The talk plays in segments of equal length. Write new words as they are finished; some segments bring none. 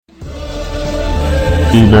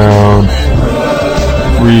Rebound.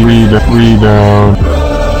 Rebound.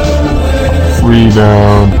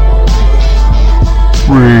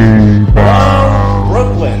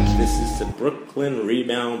 Brooklyn. This is the Brooklyn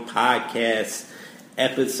Rebound Podcast,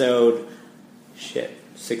 episode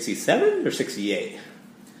 67 or 68? I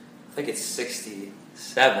think it's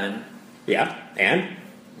 67. Yeah, and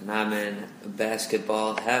I'm in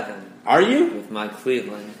basketball heaven. are you? With my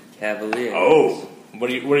Cleveland Cavaliers. Oh, what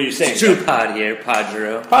are you saying? It's Drew Pod here, Pod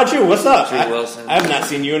Drew. Pod Drew, what's up? Drew Wilson. I have not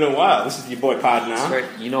seen you in a while. This is your boy Pod now. That's right.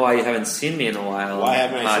 You know why you haven't seen me in a while? Why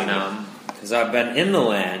haven't I seen you? Because I've been in the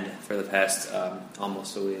land for the past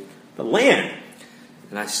almost a week. The land.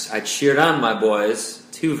 And I cheered on my boys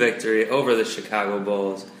to victory over the Chicago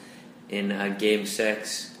Bulls in Game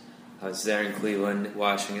 6. I was there in Cleveland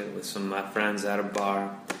watching it with some of my friends at a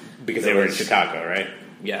bar. Because they were in Chicago, right?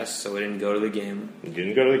 Yes, so we didn't go to the game. You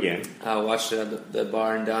didn't go to the game. I watched it at the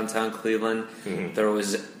bar in downtown Cleveland. Mm-hmm. There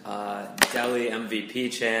was Delhi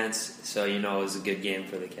MVP chants, so you know it was a good game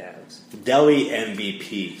for the Cavs. Delhi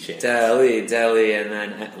MVP chance. Delhi, and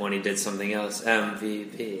then when he did something else,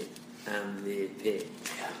 MVP.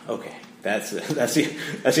 Okay, that's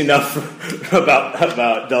enough about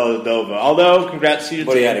Dellavedova. Although, congrats to you.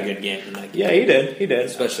 But he had a good game in that game. Yeah, he did.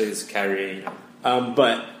 Especially as Kyrie.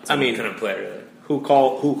 But I mean, couldn't play really. Who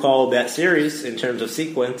called that series in terms of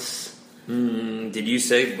sequence? Did you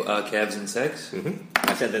say Cavs in 6? Mm-hmm.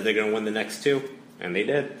 I said that they're going to win the next 2, and they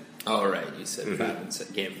did. Oh, right. You said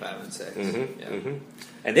game 5 and 6. Mm-hmm. Yeah. Mm-hmm.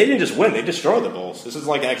 And they didn't just win; they destroyed the Bulls. This is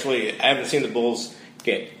like actually, I haven't seen the Bulls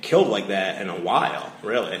get killed like that in a while,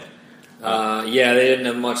 really. Yeah, they didn't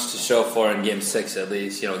have much to show for in Game 6, at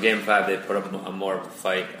least. You know, Game 5 they put up a more of a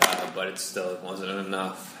fight, but it still wasn't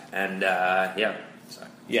enough. And yeah.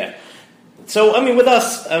 So, I mean, with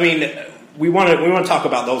us, we want to talk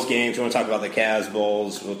about those games. We want to talk about the Cavs,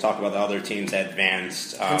 Bulls. We'll talk about the other teams that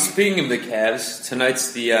advanced. And speaking of the Cavs,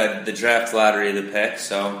 tonight's the draft lottery of the pick,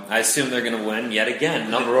 so I assume they're going to win yet again.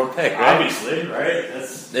 Number 1 pick, right? Obviously, right?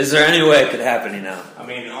 Is there any way it could happen, you know? I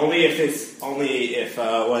mean, only if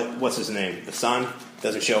what's his name? The son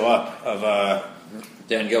doesn't show up of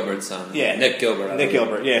Dan Gilbert's son. Yeah, Nick Gilbert. Nick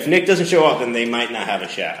Gilbert. Yeah, if Nick doesn't show up, then they might not have a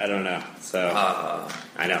shot. I don't know. So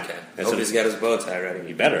I know. Okay. Hope he's got his bow tie ready.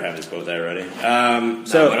 He better have his bow tie ready. But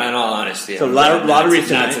in all honesty, so lottery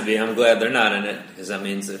tonight. Not to be. I'm glad they're not in it because that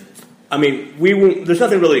means that. I mean, we won't, there's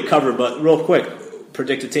nothing really to cover, but real quick,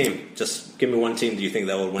 predict a team. Just give me one team. Do you think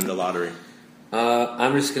that will win the lottery?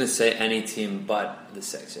 I'm just going to say any team but the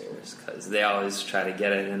Sixers because they always try to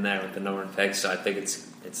get it in there with the number 1 pick. So I think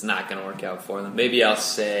it's not going to work out for them. Maybe I'll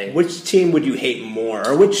say which team would you hate more,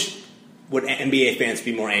 or which would NBA fans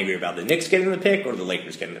be more angry about? The Knicks getting the pick or the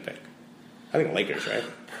Lakers getting the pick? I think the Lakers, right?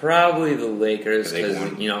 Probably the Lakers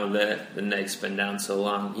because you know the Knicks been down so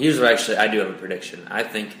long. Here's where actually I do have a prediction. I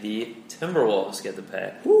think the Timberwolves get the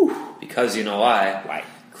pick because you know why? Why?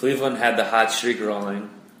 Cleveland had the hot streak rolling.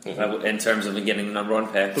 Mm-hmm. In terms of getting the number 1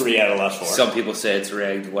 pick. 3 out of the last 4. Some people say it's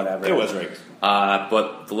rigged, whatever. It was rigged.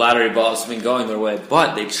 But the lottery balls have been going their way.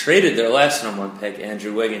 But they traded their last number 1 pick,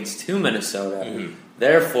 Andrew Wiggins, to Minnesota. Mm-hmm.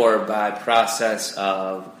 Therefore, by process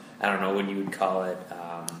of, I don't know what you would call it,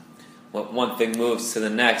 one thing moves to the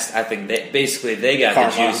next, I think they got Karma.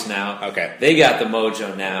 the juice now. Okay. They got the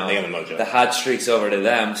mojo now. They got the mojo. The hot streak's over to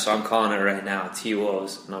them, so I'm calling it right now.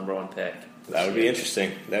 T-Wolves, number 1 pick. That would be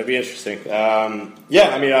interesting. Yeah,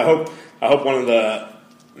 I mean, I hope one of the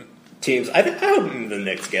teams. I hope the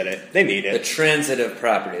Knicks get it. They need it. The transitive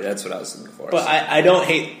property. That's what I was looking for. But I don't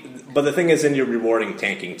hate. But the thing is, then you're rewarding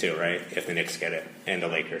tanking too, right? If the Knicks get it and the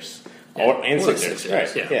Lakers and Sixers,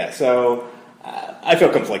 right? Yeah. So I feel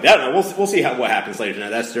conflicted. I don't know. We'll see what happens later tonight.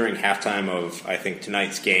 That's during halftime of I think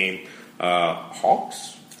tonight's game.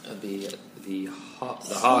 Hawks. The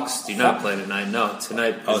Hawks do not play tonight. No,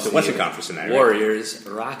 tonight. It's the Western Conference tonight. Right?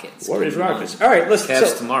 Rockets. Rockets. All right,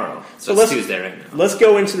 Cavs tomorrow. So it's Tuesday right now. Let's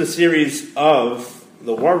go into the series of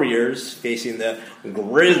the Warriors facing the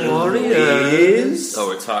Grizzlies. Oh,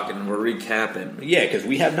 we're recapping. Yeah, because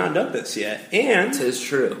we have not done this yet, and it's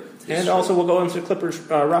true. And also we'll go into the Clippers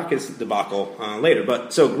Rockets debacle later.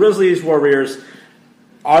 But so Grizzlies, Warriors.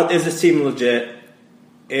 Is this team legit?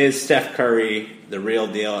 Is Steph Curry the real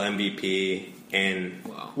deal MVP? And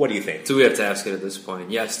what do you think? So we have to ask it at this point.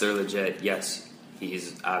 Yes, they're legit. Yes,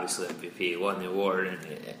 he's obviously MVP. He won the award, and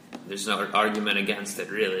there's no argument against it,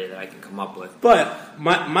 really, that I can come up with. But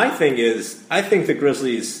my thing is, I think the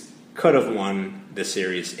Grizzlies could have won the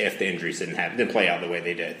series if the injuries didn't play out the way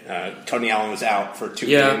they did. Tony Allen was out for 2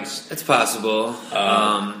 games. Yeah, it's possible.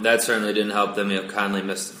 That certainly didn't help them. Conley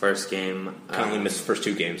missed the first game. Conley missed the first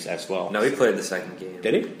 2 games as well. No, he played the second game.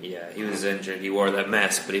 Did he? Yeah, he was injured. He wore that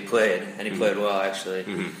mask, but he played, and he played well, actually.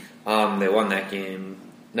 Mm-hmm. They won that game.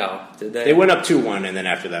 No, did they? They went up 2-1, and then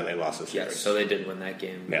after that they lost the series. Yeah, so they did win that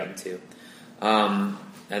game, game 2.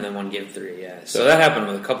 And then won game 3, yeah. So that happened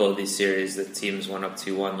with a couple of these series. The teams went up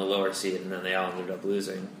 2-1, the lower seed, and then they all ended up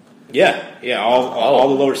losing. Yeah, all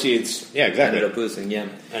the lower seeds. Yeah, exactly. Ended up losing, yeah.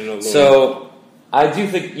 So I do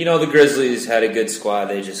think, the Grizzlies had a good squad.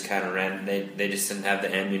 They just kind of ran. They just didn't have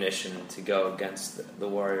the ammunition to go against the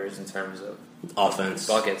Warriors in terms of offense.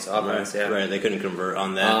 Buckets, offense, right, yeah. Right, they couldn't convert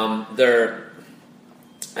on that.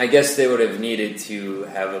 I guess they would have needed to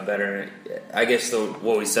have a better. I guess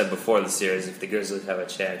what we said before the series, if the Grizzlies have a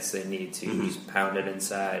chance, they need to just pound it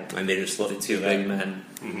inside. And they just the 2 big men.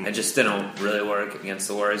 Mm-hmm. It just didn't really work against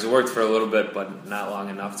the Warriors. It worked for a little bit, but not long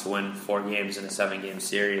enough to win 4 games in a 7-game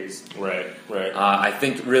series. Right. I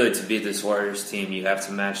think really to beat this Warriors team, you have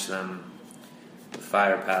to match them with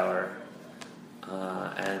firepower,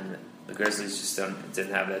 and the Grizzlies just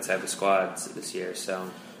didn't have that type of squad this year. So.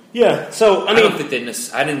 Yeah, so I don't think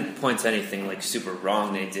I didn't point to anything like super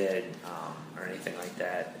wrong they did or anything like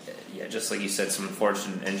that. Yeah, just like you said, some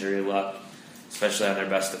unfortunate injury luck, especially on their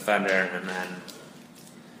best defender, and then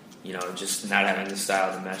just not having the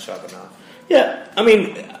style to match up enough. Yeah, I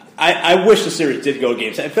mean, I wish the series did go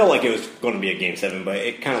Game 7. I felt like it was going to be a Game 7, but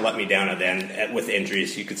it kind of let me down at the end with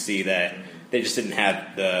injuries. You could see that they just didn't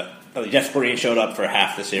have the. Jeff Green showed up for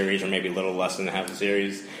half the series, or maybe a little less than half the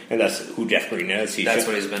series, and that's who Jeff Green is. That's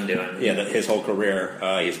what he's been doing. Yeah, his whole career,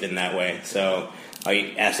 he's been that way. So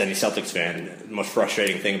I asked any Celtics fan, the most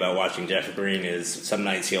frustrating thing about watching Jeff Green is some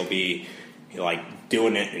nights he'll be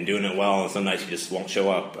doing it well, and some nights he just won't show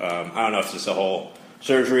up. I don't know if it's just a whole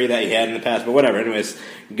surgery that he had in the past, but whatever. Anyways,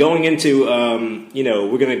 going into,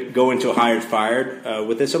 we're going to go into a hired fired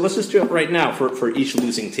with this. So let's just do it right now for each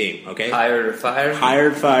losing team, okay? Hired or fired?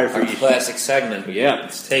 Hired, fired for each. Classic segment. Yeah.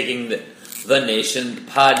 It's taking the nation, the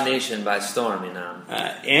pod nation by storm,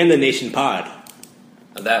 and the nation pod.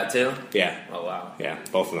 That too? Yeah. Oh, wow. Yeah,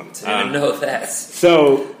 both of them. I didn't know that.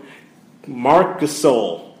 So, Marc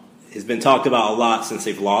Gasol has been talked about a lot since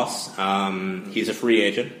they've lost. He's a free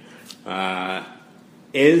agent.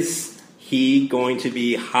 Is he going to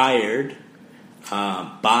be hired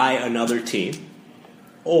by another team,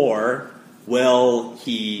 or will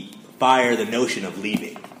he fire the notion of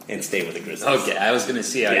leaving and stay with the Grizzlies? Okay, I was going to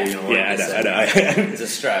see how you're going to work this. I know. It's a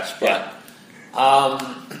stretch, but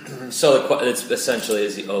so it's essentially,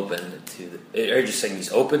 is he open to? Are you just saying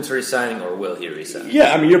he's open to resigning, or will he resign?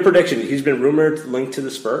 Yeah, I mean, your prediction. He's been rumored linked to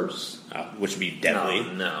the Spurs, which would be deadly.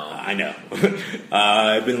 No. I know.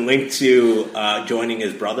 Been linked to joining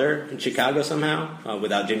his brother in Chicago somehow,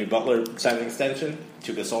 without Jimmy Butler signing an extension.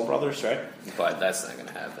 2 Gasol brothers, right? But that's not going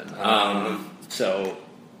to happen.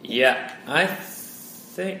 Yeah, I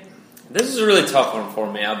think this is a really tough one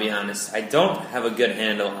for me, I'll be honest. I don't have a good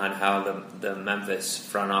handle on how the Memphis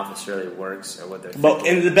front office really works or what they're thinking. But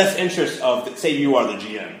in the best interest of, say you are the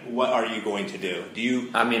GM, what are you going to do?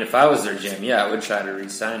 I mean, if I was their GM, yeah, I would try to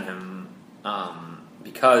re-sign him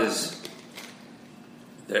because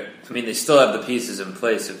they still have the pieces in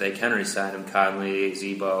place if they can re-sign him. Conley,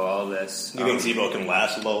 Zebo, all this. You think Zebo can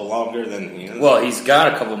last a little longer than? Well, he's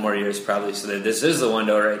got a couple more years probably, so this is the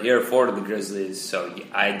window right here for the Grizzlies. So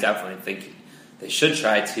I definitely think they should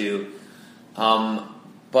try to.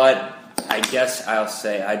 But I guess I'll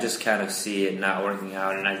say I just kind of see it not working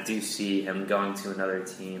out, and I do see him going to another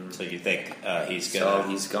team. So you think he's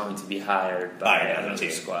going to be hired by another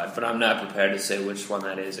squad, but I'm not prepared to say which one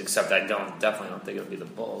that is. Except I definitely don't think it'll be the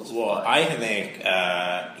Bulls. Well, I think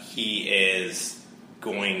he is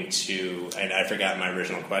going to, and I forgot my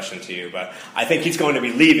original question to you, but I think he's going to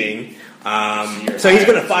be leaving. So he's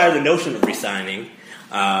going to fire the notion of resigning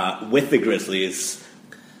with the Grizzlies.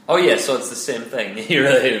 Oh yeah, so it's the same thing.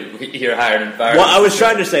 You're hired and fired. Well, I was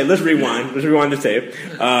trying to say, let's rewind the tape.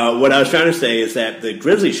 What I was trying to say is that the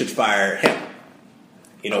Grizzlies should fire him.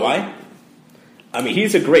 You know why? I mean,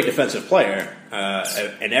 he's a great defensive player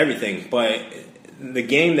and everything, but the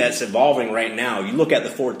game that's evolving right now, you look at the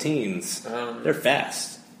 4 teams, they're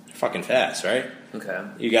fast. They're fucking fast, right? Okay.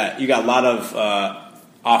 You got a lot of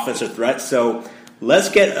offensive threats, so let's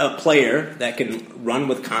get a player that can run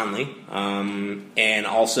with Conley and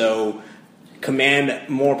also command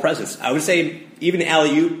more presence. I would say even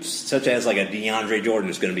alley-oops, such as like a DeAndre Jordan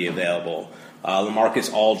is going to be available.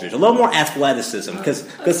 LaMarcus Aldridge, a little more athleticism because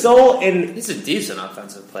Gasol and he's a decent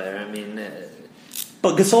offensive player. I mean,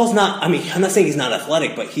 But Gasol's not. I mean, I'm not saying he's not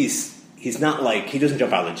athletic, but he's not like he doesn't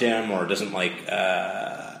jump out of the gym or doesn't like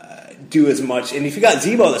do as much. And if you got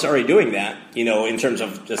Zebo that's already doing that, in terms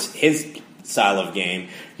of just his style of game,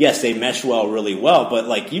 yes, they mesh really well. But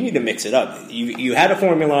like, you need to mix it up. You had a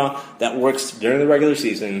formula that works during the regular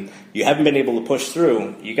season. You haven't been able to push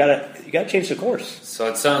through. You gotta change the course. So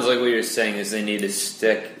it sounds like what you're saying is they need to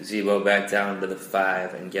stick Zebo back down to the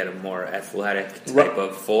 5 and get a more athletic type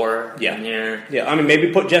of 4 in here. Yeah, I mean,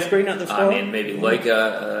 maybe put Jeff Green at the 4. I mean, maybe like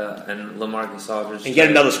and LaMarcus Aldridge. And get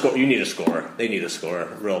another score. You need a scorer. They need a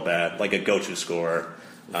scorer real bad, like a go-to scorer.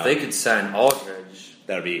 If they could sign Aldridge,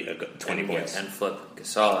 that would be 20 points. And flip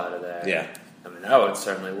Gasol out of there. Yeah. I mean, that would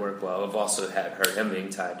certainly work well. I've also heard him being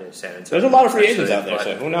tied to San Antonio. There's a lot of free agents out there,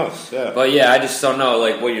 so who knows? Yeah. But yeah, I just don't know.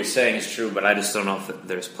 Like, what you're saying is true, but I just don't know if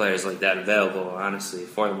there's players like that available, honestly,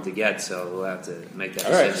 for them to get. So we'll have to make that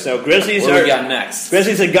decision. All right, so Grizzlies what do we got next?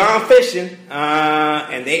 Grizzlies are gone fishing,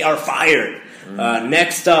 and they are fired.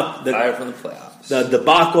 Next up, fired from the playoffs. The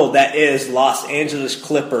debacle that is Los Angeles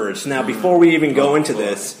Clippers. Now, before we even go into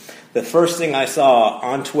this, the first thing I saw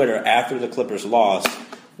on Twitter after the Clippers lost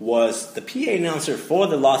was the PA announcer for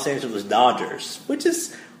the Los Angeles Dodgers, which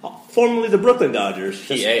is formerly the Brooklyn Dodgers.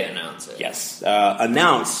 PA announcer. Yes.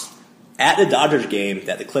 Announced at the Dodgers game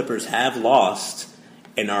that the Clippers have lost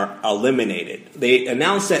and are eliminated. They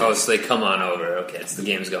announced that... Oh, so they come on over. Okay, it's the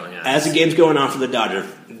game's going on. As the game's going on for the Dodgers.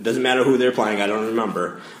 Doesn't matter who they're playing, I don't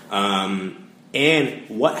remember. And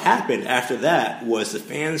what happened after that was the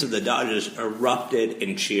fans of the Dodgers erupted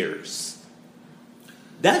in cheers.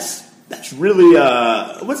 That's really,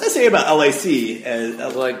 what's that say about LAC?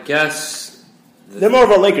 Well, I guess... They're more of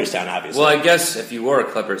a Lakers town, obviously. Well, I guess if you were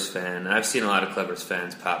a Clippers fan, I've seen a lot of Clippers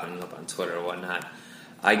fans popping up on Twitter or whatnot,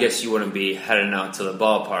 I guess you wouldn't be heading out to the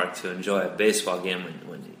ballpark to enjoy a baseball game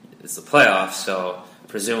when it's the playoffs, so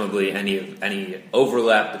presumably any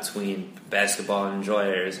overlap between basketball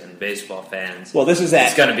enjoyers and baseball fans. Well, this is that.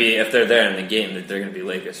 It's going to be, if they're there in the game, that they're going to be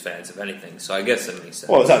Lakers fans, if anything, so I guess that makes sense.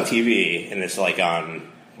 Well, it's on TV, and it's like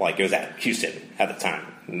it was at Houston at the time.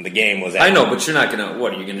 And the game was at... I know, but you're not going to...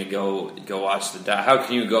 What, are you going to go watch the... How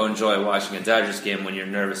can you go enjoy watching a Dodgers game when you're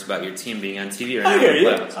nervous about your team being on TV or not?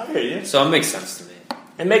 I hear you. So it makes sense to me.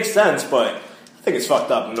 It makes sense, but I think it's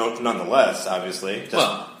fucked up nonetheless, obviously.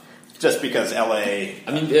 Just because LA...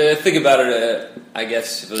 I mean, think about it, I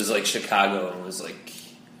guess if it was like Chicago and it was like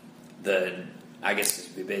I guess this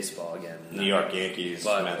would be baseball again. New York Yankees.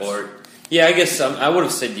 Mets. Yeah, I guess I would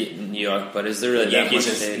have said New York, but is there really that much?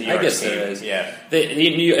 I guess there is. Yeah.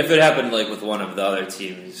 If it happened like with one of the other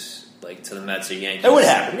teams, like to the Mets or Yankees, it would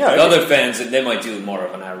happen. Yeah. The other fans, they might do more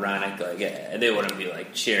of an ironic, like, they wouldn't be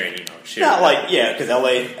like cheering, cheering. Not like, because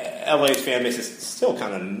LA's fan base is still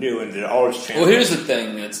kind of new and they're always chanting. Well, here's the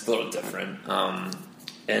thing that's a little different.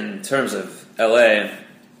 In terms of LA,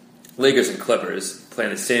 Lakers and Clippers play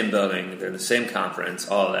in the same building, they're in the same conference,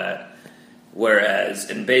 all that. Whereas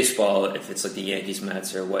in baseball, if it's like the Yankees,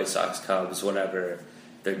 Mets, or White Sox, Cubs, whatever,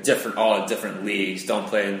 they're different, all in different leagues, don't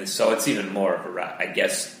play in this, so it's even more of a,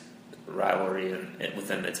 rivalry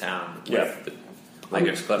within the town. Yeah.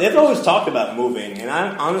 Lakers, Clippers. They've always talked about moving, and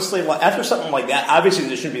I honestly, after something like that, obviously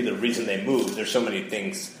this should be the reason they move. There's so many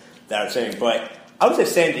things that are saying, but I would say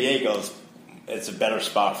San Diego's it's a better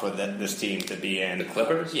spot for this team to be in. The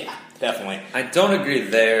Clippers? Yeah, definitely. I don't agree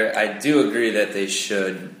there. I do agree that they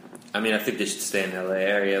should. I mean, I think they should stay in the LA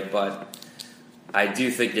area, but I do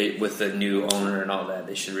think with the new owner and all that,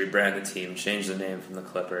 they should rebrand the team, change the name from the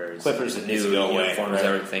Clippers. Clippers new uniforms, right.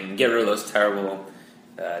 Everything. Get rid of those terrible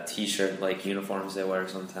T-shirt like uniforms they wear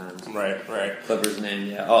sometimes. Right. Clippers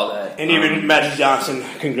name, all that. And even Magic Johnson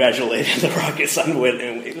congratulated the Rockets on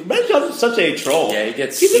winning. Magic Johnson's such a troll. Yeah,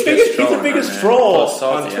 he's the biggest troll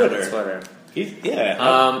on Twitter.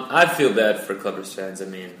 I feel bad for Clippers fans. I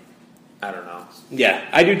mean, I don't know. Yeah,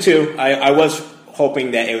 I do too. I was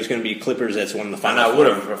hoping that it was going to be Clippers that's one of the finals. And I would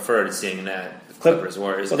have preferred seeing that. Clippers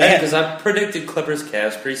Warriors. Because I predicted Clippers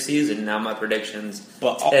Cavs preseason. Now my predictions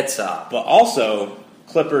tits up. But also,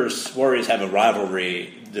 Clippers Warriors have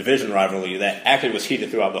a division rivalry that actually was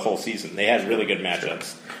heated throughout the whole season. They had really good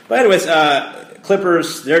matchups. But anyways,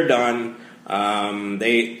 Clippers, they're done.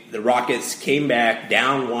 The Rockets came back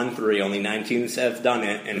down 1-3. Only 9 teams have done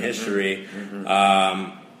it in history.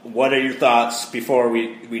 Mm-hmm. What are your thoughts before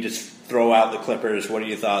we just throw out the Clippers? What are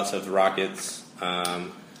your thoughts of the Rockets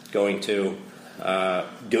going to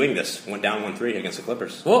doing this? Went down 1-3 against the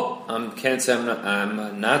Clippers. Well, can't say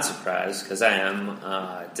I'm not surprised because I am.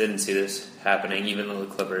 Didn't see this happening, even though the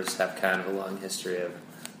Clippers have kind of a long history of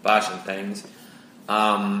botching things.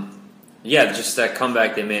 Just that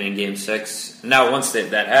comeback they made in Game 6. Now, once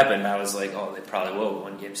that happened, I was like, oh, they probably will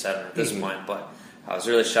win Game 7 at this point. But I was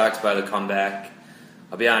really shocked by the comeback.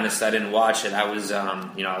 I'll be honest, I didn't watch it. I was,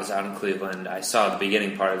 I was out in Cleveland. I saw the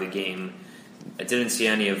beginning part of the game. I didn't see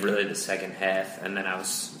any of really the second half, and then I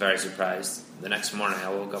was very surprised. The next morning, I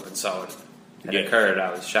woke up and saw it had occurred.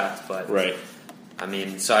 I was shocked, but right. I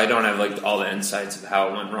mean, so I don't have like all the insights of how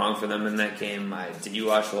it went wrong for them in that game. Did you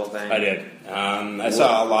watch the whole thing? I did. I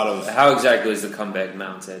saw a lot of. How exactly was the comeback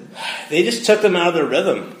mounted? They just took them out of their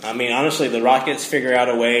rhythm. I mean, honestly, the Rockets figure out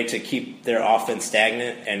a way to keep their offense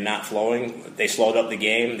stagnant and not flowing. They slowed up the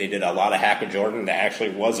game. They did a lot of hack of Jordan that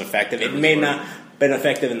actually was effective. It may not been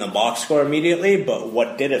effective in the box score immediately, but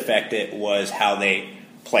what did affect it was how they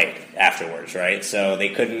played afterwards, right? So they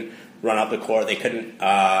couldn't run up the court. They couldn't,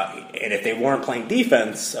 and if they weren't playing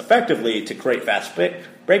defense effectively to create fast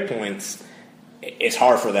break points, it's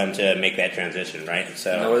hard for them to make that transition, right?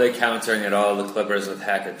 So were they countering at all the Clippers with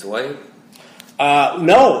Hackett Dwight?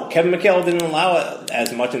 No, Kevin McHale didn't allow it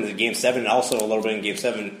as much in the Game 7, also a little bit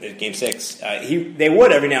in Game 6. They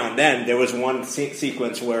would every now and then. There was one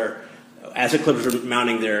sequence where, as the Clippers were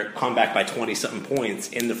mounting their comeback by 20-something points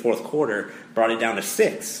in the fourth quarter, brought it down to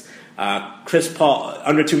 6. Chris Paul,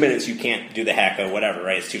 under 2 minutes, you can't do the hack or whatever,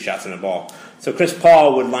 right? It's 2 shots in the ball. So Chris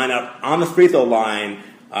Paul would line up on the free throw line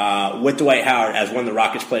with Dwight Howard as one of the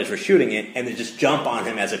Rockets players were shooting it, and then just jump on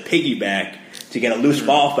him as a piggyback to get a loose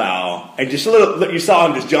ball foul. And just you saw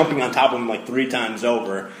him just jumping on top of him like 3 times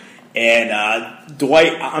over. And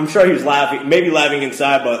Dwight, I'm sure he was laughing, maybe laughing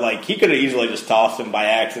inside, but like he could have easily just tossed him by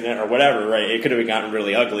accident or whatever, right? It could have gotten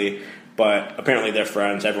really ugly. But apparently they're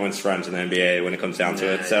friends. Everyone's friends in the NBA when it comes down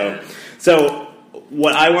to it. So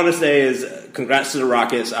what I want to say is congrats to the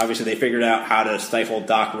Rockets. Obviously, they figured out how to stifle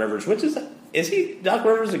Doc Rivers. Is Doc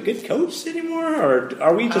Rivers a good coach anymore? Or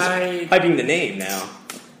are we just hyping the name now?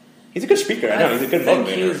 He's a good speaker. I know. He's a good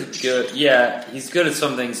motivator. He's good at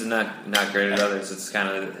some things and not great at others. It's kind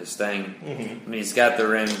of his thing. Mm-hmm. I mean, he's got the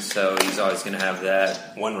ring, so he's always going to have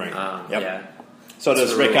that. One ring. Yep. Yeah. So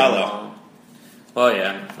does Rick Allo. Well,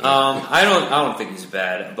 yeah. I don't think he's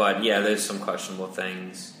bad, but yeah, there's some questionable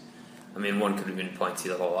things. I mean, one could even point to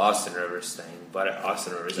the whole Austin Rivers thing, but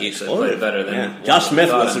Austin Rivers actually played better than Josh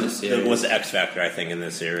Smith was the X factor, I think, in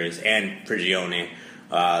this series, and Prigioni.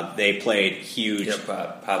 They played huge. Yeah,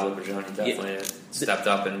 Pablo Prigioni definitely stepped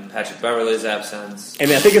up in Patrick Beverley's absence.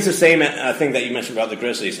 And I think it's the same thing that you mentioned about the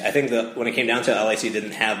Grizzlies. I think that when it came down to LAC,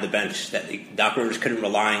 didn't have the bench that Doc Rivers couldn't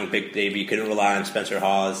rely on Big Davey, couldn't rely on Spencer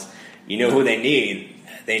Hawes. You know who they need?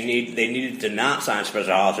 They needed to not sign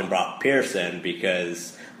Spencer Hawes and brought Pearson,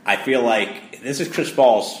 because I feel like this is Chris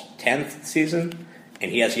Paul's 10th season,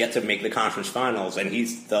 and he has yet to make the conference finals, and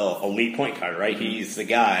he's the elite point guard, right? He's the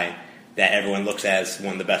guy that everyone looks at as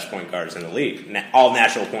one of the best point guards in the league,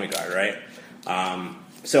 all-national point guard, right?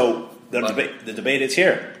 So the debate is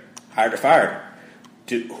here, hired or fired.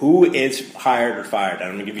 Who is hired or fired?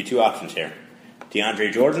 I'm going to give you 2 options here.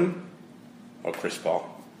 DeAndre Jordan or Chris Paul?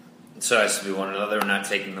 So it has to be one or the other. We're not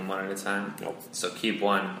taking them one at a time. Nope. So keep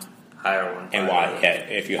one, hire one. And why? Yeah,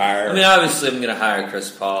 if you hire... I mean, obviously I'm going to hire Chris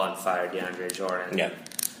Paul and fire DeAndre Jordan.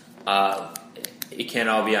 Yeah. It can't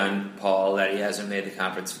all be on Paul that he hasn't made the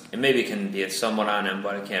conference. And maybe it can be somewhat on him,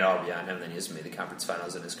 but it can't all be on him that he hasn't made the conference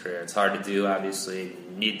finals in his career. It's hard to do, obviously.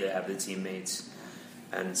 You need to have the teammates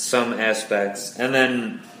and some aspects. And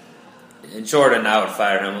then Jordan, I would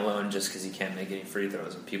fire him alone just because he can't make any free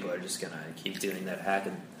throws, and people are just going to keep doing that hack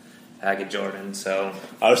at Jordan. So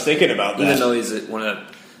I was thinking about that. Even though he's one of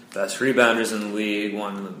the best rebounders in the league,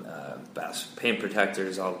 one of the best paint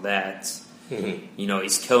protectors, all that, mm-hmm. You know,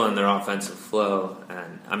 he's killing their offensive flow.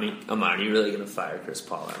 And I mean, come on, are you really going to fire Chris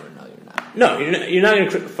Paul ever? No, you're not. No, you're not going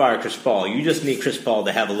to fire Chris Paul. You just need Chris Paul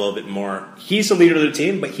to have a little bit more. He's the leader of the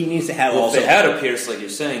team, but he needs to have also. If they had a Pierce, like you're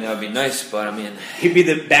saying, that would be nice. But I mean, he'd be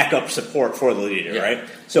the backup support for the leader, right?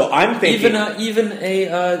 So I'm thinking even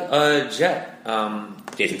a Jet.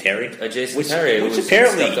 Jason Terry? Terry. Which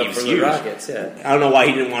apparently he was huge. The Rockets, yeah. I don't know why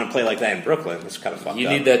he didn't want to play like that in Brooklyn. It's kind of fucked up. You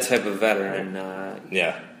need that type of veteran.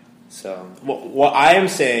 Yeah. So what I am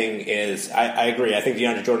saying is I agree. I think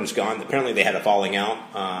DeAndre Jordan's gone. Apparently they had a falling out.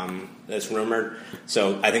 That's rumored.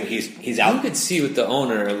 So I think he's out. You could see with the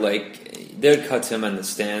owner, like, they'd cut him in the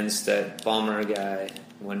stands, that Ballmer guy,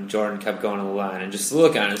 when Jordan kept going to the line, and just the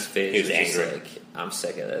look on his face. He was angry. Like, I'm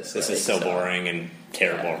sick of this. This is so boring and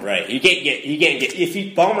terrible, right? You can't get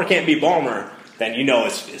if Ballmer can't be Ballmer, then you know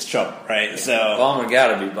it's trouble, right? So Ballmer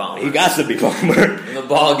got to be Ballmer. He got to be Ballmer. And the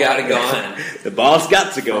ball got to go in. The ball's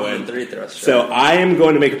got to go in. So I am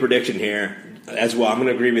going to make a prediction here as well. I'm going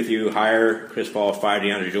to agree with you. Hire Chris Paul, fire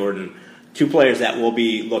DeAndre Jordan. 2 players that will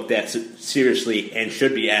be looked at seriously and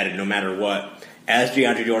should be added no matter what. As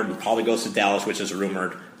DeAndre Jordan probably goes to Dallas, which is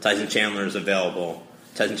rumored. Tyson Chandler is available.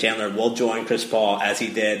 Tyson Chandler will join Chris Paul as he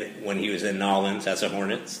did when he was in Nolans as a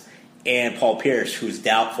Hornets. And Paul Pierce, who's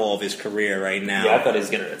doubtful of his career right now. Yeah, I thought he was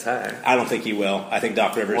going to retire. I don't think he will. I think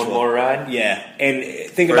Doc Rivers will. One more ride? Yeah. And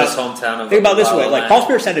think for about his hometown. Think about this way. Like, Paul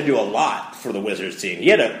Pierce had to do a lot for the Wizards team.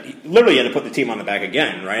 He literally had to put the team on the back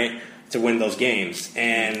again, right, to win those games.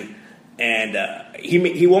 And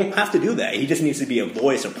he won't have to do that. He just needs to be a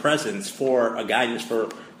voice, a presence for a guidance for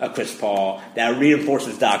Chris Paul that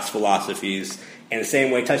reinforces Doc's philosophies. And the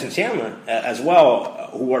same way Tyson Chandler as well,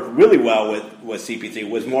 who worked really well with CP3,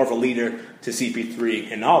 was more of a leader to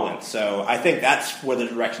CP3 and Nolans. So I think that's where the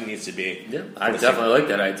direction needs to be. Yeah, I definitely like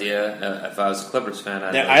that idea. If I was a Clippers fan,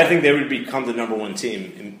 I think they would become the number one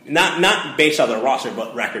team. Not based on their roster,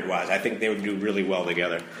 but record-wise. I think they would do really well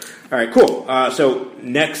together. All right, cool. So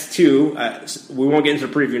next two, we won't get into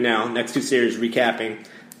the preview now. Next two series recapping.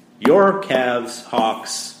 Your Cavs,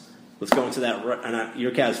 Hawks. Let's go into that.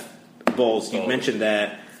 Your Cavs, Bulls. You mentioned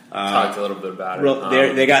that. Talked a little bit about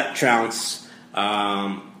it. They got trounced.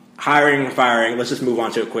 Hiring and firing. Let's just move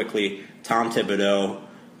on to it quickly. Tom Thibodeau.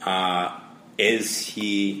 Is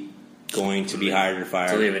he going to be hired or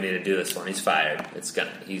fired? Do we even need to do this one? He's fired.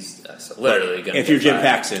 He's literally going to. If you're Jim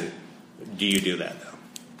Paxson, do you do that though?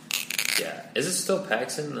 Yeah. Is it still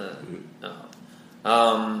Paxson?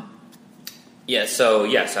 No. Yeah. So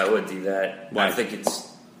yes, I would do that. Why? I think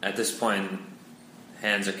it's at this point.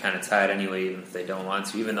 Hands are kind of tied anyway, even if they don't want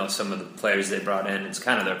to. Even though some of the players they brought in, it's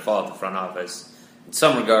kind of their fault, the front office, in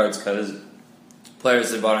some regards, because players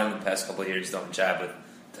they brought in the past couple of years don't jive with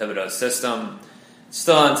Thibodeau's system.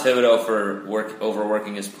 Still on Thibodeau for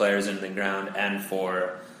overworking his players into the ground, and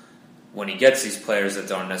for when he gets these players that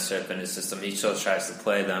don't necessarily fit his system, he still tries to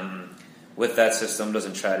play them with that system,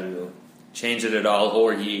 doesn't try to change it at all,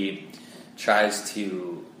 or he tries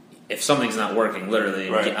to. If something's not working, literally,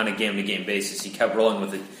 on a game-to-game basis, he kept rolling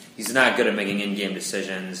with it. He's not good at making in-game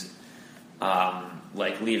decisions,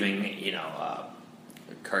 like leaving,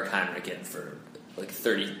 Kirk Heinrich in for,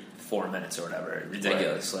 34 minutes or whatever.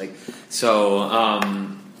 Ridiculous. Right.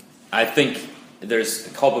 I think there's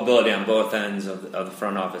culpability on both ends of the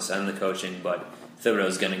front office and the coaching, but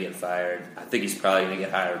Thibodeau's going to get fired. I think he's probably going to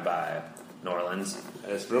get hired by New Orleans.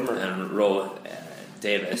 That's rumored. And roll with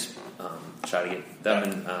Davis. Try to get them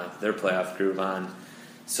in their playoff groove on.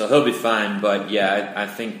 So he'll be fine, but yeah, I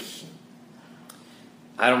think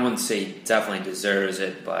I don't want to say he definitely deserves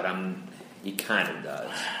it, but he kind of does.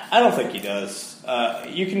 I don't think he does.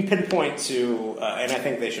 You can pinpoint to, and I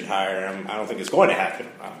think they should hire him. I don't think it's going to happen.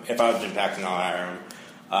 If I was Jim Paxson, I'll hire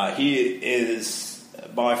him. He is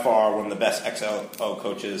by far one of the best XFL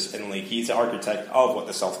coaches in the league. He's the architect of what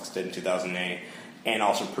the Celtics did in 2008, and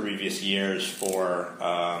also previous years for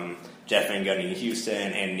Jeff Van Gundy in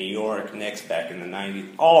Houston and New York Knicks back in the 90s,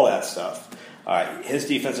 all that stuff. His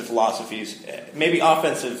defensive philosophies, maybe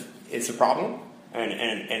offensive is a problem,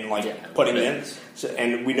 and putting it in. So,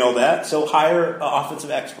 and we know that, so hire an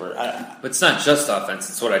offensive expert. But it's not just offense,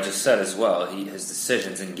 it's what I just said as well. His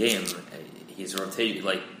decisions in game, he's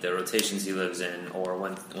the rotations he lives in, or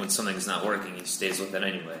when something's not working, he stays with it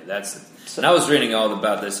anyway. And I was reading all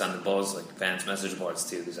about this on the Bulls fans' message boards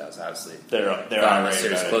too, because I was obviously they're following the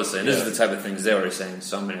series closely. And this is the type of things they were saying.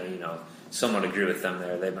 So many, somewhat agree with them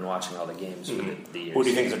there. They've been watching all the games for the years. Who do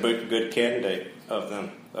you think is a good candidate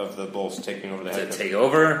of the Bulls taking over the head? To take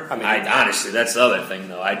over? I honestly, that's the other thing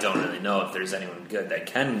though. I don't really know if there's anyone good that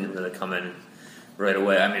can really come in right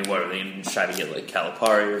away. What are they going to try to get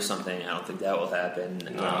Calipari or something? I don't think that will happen.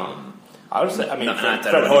 No. I would say, not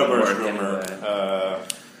Fred Hoiberg's rumor. Anyway.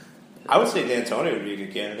 I would say D'Antoni would be a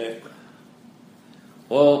good candidate.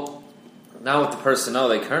 Well, now with the personnel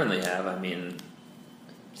they currently have,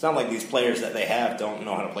 it's not like these players that they have don't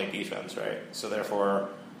know how to play defense, right? So therefore,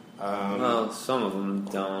 well, some of them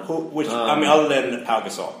don't. Other than Pau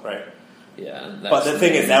Gasol, right? Yeah, but the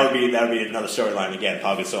thing is, that would be another storyline again.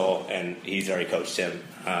 Pau Gasol, and he's already coached him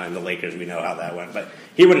in the Lakers. We know how that went, but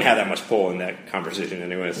he wouldn't have that much pull in that conversation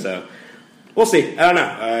anyway. So we'll see. I don't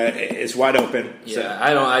know. It's wide open. Yeah,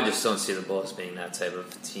 so. I just don't see the Bulls being that type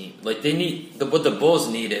of team. They need what the Bulls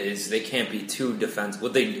need is they can't be too defensive.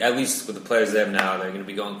 At least with the players they have now, they're going to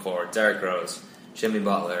be going forward. Derrick Rose, Jimmy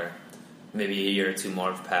Butler. Maybe a year or two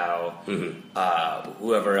more of Powell,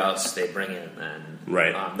 whoever else they bring in, then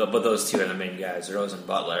right. But those two are the main guys, Rose and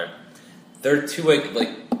Butler. They're too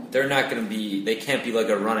they're not going to be. They can't be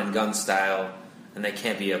a run and gun style, and they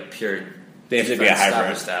can't be a pure. They have to be a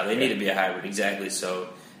hybrid style. They need to be a hybrid, exactly. So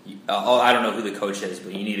I don't know who the coach is,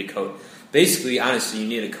 but you need a coach. Basically, honestly, you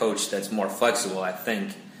need a coach that's more flexible. I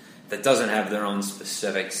think that doesn't have their own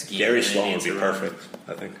specific scheme. Gary Sloan would be perfect.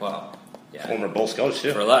 I think. Well. Yeah. Former Bulls coach,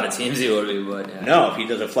 too. For a lot of teams, he would be, but... Yeah. No, if he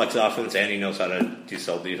does a flex offense and he knows how to do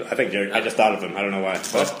self-defense. I think I just thought of him. I don't know why.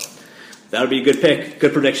 But that would be a good pick.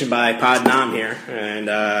 Good prediction by Pod Nam here. And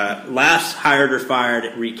last hired or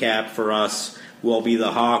fired recap for us will be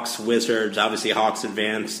the Hawks, Wizards. Obviously, Hawks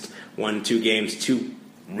advanced, won 2 games, 2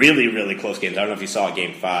 really, really close games. I don't know if you saw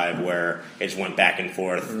Game 5 where it just went back and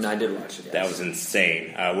forth. I did watch it, yes. That was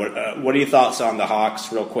insane. What are your thoughts on the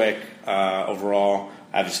Hawks real quick overall?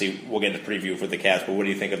 Obviously, we'll get the preview for the Cavs, but what do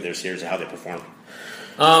you think of their series and how they performed?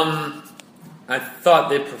 I thought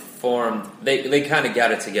they performed. They kind of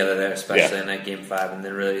got it together there, especially in that Game 5, and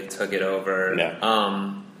then really took it over. Yeah.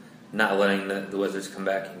 Not letting the Wizards come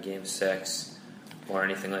back in Game 6 or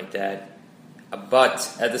anything like that.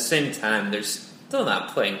 But at the same time, they're still not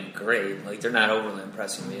playing great. Like, they're not overly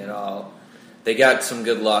impressing me at all. They got some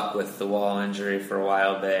good luck with the Wall injury for a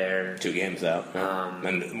while there. 2 games out.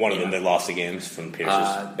 And one of them, they lost the games from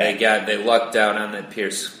Pierce's back. They lucked out on that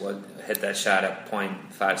Pierce hit that shot at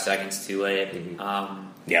 0.5 seconds too late. Mm-hmm.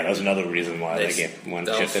 That was another reason why they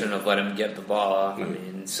shouldn't have let him get the ball off. Mm-hmm. I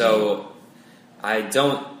mean, so I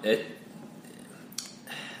don't...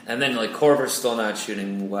 And then, like, Korver's still not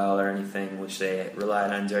shooting well or anything, which they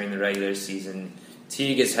relied on during the regular season.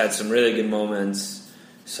 Teague has had some really good moments,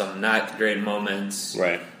 some not great moments.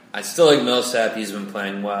 Right. I still like Millsap. He's been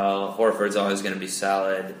playing well. Horford's always going to be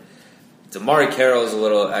solid. DeMar Carroll's a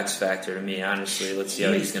little X factor to me, honestly. Let's see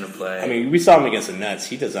how he's going to play. I mean, we saw him against the Nets.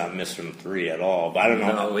 He does not miss from 3 at all. But I don't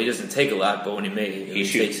know. No, he doesn't take a lot, but when he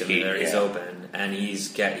takes him there, he's open. And he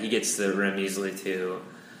gets to the rim easily, too.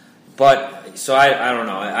 But, so I don't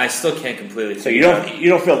know. I still can't completely... So you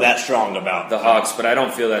don't feel that strong about... The Hawks, but I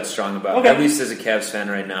don't feel that strong about... At least as a Cavs fan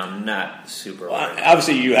right now, I'm not super... Well,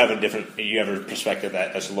 obviously, you have a perspective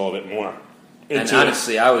that's a little bit more... And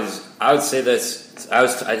honestly, I would say this... I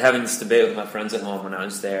was having this debate with my friends at home when I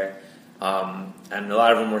was there. And a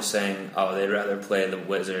lot of them were saying, they'd rather play the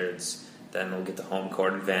Wizards, then they'll get the home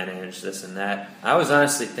court advantage, this and that. I was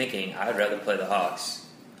honestly thinking I'd rather play the Hawks,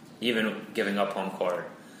 even giving up home court.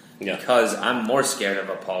 Yeah. Because I'm more scared of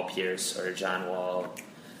a Paul Pierce or a John Wall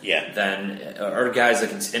or guys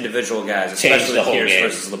like individual guys, especially Pierce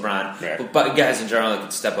versus LeBron. Right. But guys in general that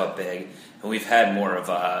can step up big. And we've had more of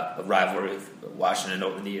a rivalry with Washington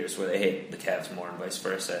over the years where they hate the Cavs more and vice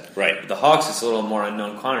versa. Right. But the Hawks, it's a little more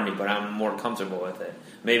unknown quantity, but I'm more comfortable with it.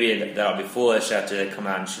 Maybe that'll be foolish after they come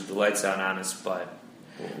out and shoot the lights out on us, but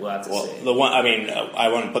we'll have to see. I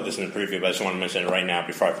want to put this in the preview, but I just want to mention it right now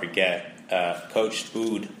before I forget. Coach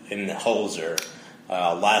Oud in Holzer.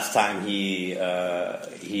 Last time he's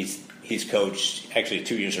coached actually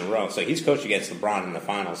 2 years in a row. So he's coached against LeBron in the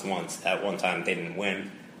finals once. At one time they didn't win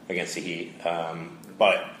against the Heat.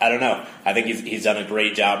 But I don't know. I think he's done a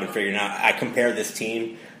great job in figuring out. I compare this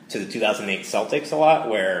team to the 2008 Celtics a lot,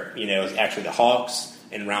 where it was actually the Hawks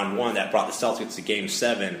in round 1 that brought the Celtics to Game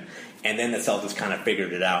 7. And then the Celtics kind of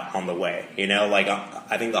figured it out on the way.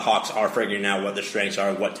 I think the Hawks are figuring out what their strengths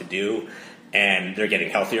are, what to do, and they're getting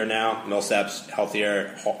healthier now. Millsap's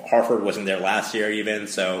healthier. Horford wasn't there last year even.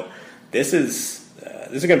 So this is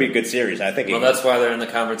going to be a good series, I think. Well, that's why they're in the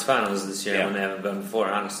conference finals this year when they haven't been before,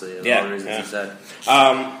 honestly. All the reasons you said.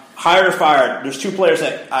 Hired or fired, there's 2 players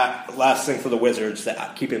that, last thing for the Wizards that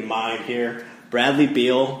I keep in mind here. Bradley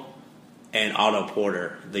Beal and Otto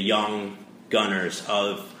Porter, the young gunners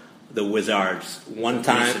of the Wizards. One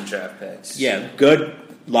time, decent draft picks. Yeah, good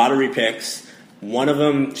lottery picks. One of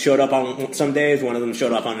them showed up on some days. One of them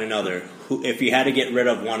showed up on another. If you had to get rid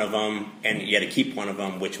of one of them and you had to keep one of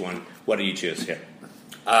them, which one? What do you choose here?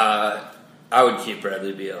 I would keep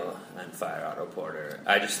Bradley Beal and fire Otto Porter.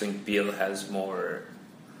 I just think Beal has more.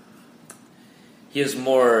 He has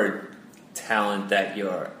more talent that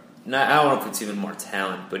you're. Not, I don't know if it's even more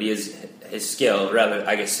talent, but he is his skill. Rather,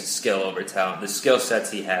 I guess his skill over talent. The skill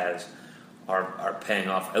sets he has are paying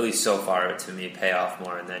off. At least so far, to me, pay off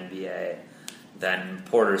more in the NBA than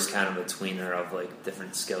Porter's kind of a tweener of like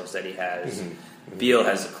different skills that he has. Mm-hmm. Beal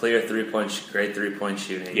has a clear great 3-point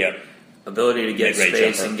shooting. Yep. Ability to get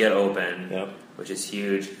space jumper and get open, which is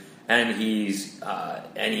huge. And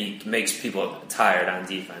he makes people tired on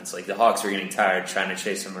defense. Like the Hawks were getting tired trying to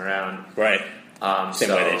chase him around. Right. Same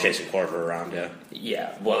way they're chasing Korver around,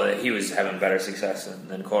 Yeah, well, he was having better success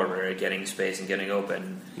than Korver at getting space and getting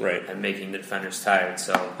open, and making the defenders tired.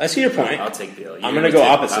 So I see your point. I'll take Beal. I'm going to go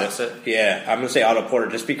opposite. Yeah, I'm going to say Otto Porter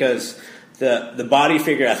just because the body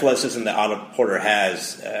figure athleticism that Otto Porter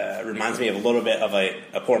has reminds me of a little bit of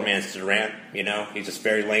a poor man's Durant. He's just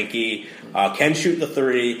very lanky, can shoot the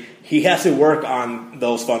three. He has to work on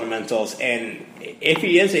those fundamentals, and if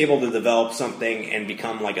he is able to develop something and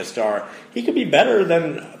become like a star, he could be better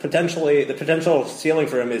than potentially. The potential ceiling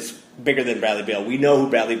for him is bigger than Bradley Beal. We know who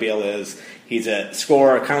Bradley Beal is. He's a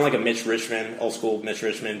scorer, kind of like a Mitch Richmond, old school Mitch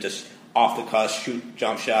Richmond, just off the cusp, shoot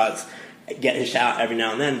jump shots, get his shot every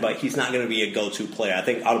now and then, but he's not going to be a go-to player. I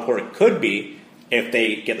think Otto Porter could be if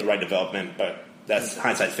they get the right development, but that's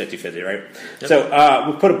hindsight's 50-50, right? Yep. So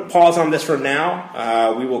we'll put a pause on this for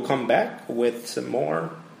now. We will come back with some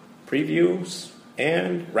more previews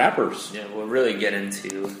and wrappers. Yeah, we'll really get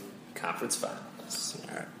into conference finals.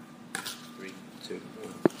 All right. 3, 2,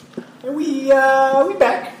 1. And we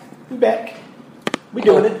back. We back. We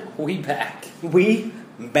doing it. We back. We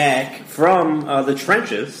back from the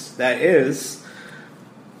trenches. That is.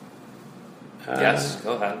 Yes,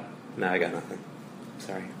 go ahead. No, I got nothing.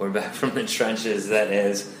 Sorry. We're back from the trenches. That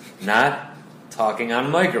is not talking on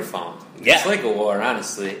microphone. Yeah. It's like a war,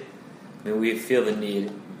 honestly. I mean, we feel the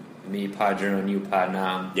need, me, Pod Journal, and you, Pod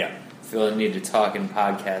Now. Yeah. Feel the need to talk in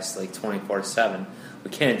podcasts like 24/7. We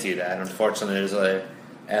can't do that. Unfortunately, there's other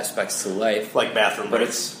aspects to life. Like bathroom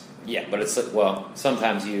breaks. But it's like, well,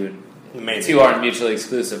 sometimes two aren't mutually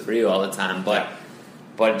exclusive for you all the time, but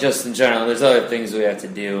just in general, there's other things we have to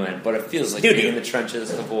do, but it feels like being in the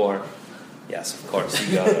trenches of war. Yes, of course,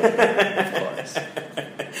 you go there. Of course.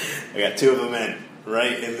 I got 2 of them in,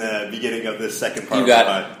 right in the beginning of this second part. You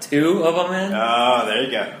got 2 of them in? Oh, there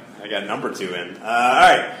you go. I got number 2 in. All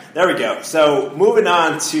right, there we go. So moving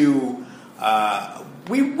on to,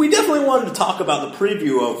 we definitely wanted to talk about the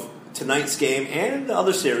preview of tonight's game and the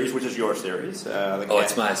other series, which is your series.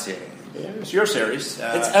 It's my series. Yeah, it's your series.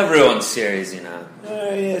 It's everyone's series,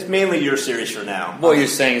 It's mainly your series for now. What you're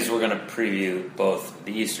saying is we're going to preview both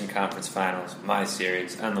the Eastern Conference Finals, my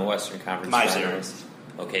series, and the Western Conference Finals. My series.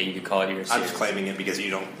 Okay, you could call it your series. I'm just claiming it because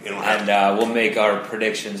you don't have. And we'll make our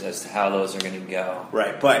predictions as to how those are going to go.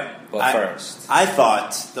 Right, but first, I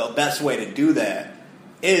thought the best way to do that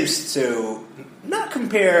is to not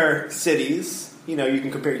compare cities. You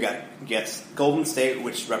can compare. You got Golden State,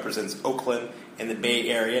 which represents Oakland and the Bay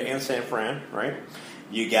Area, and San Fran, right?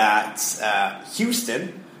 You got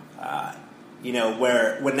Houston.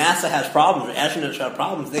 Where when NASA has problems, astronauts have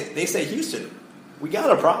problems, they say Houston. We got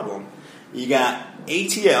a problem. You got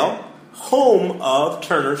ATL, home of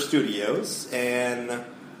Turner Studios and The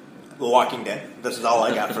Walking Dead. This is all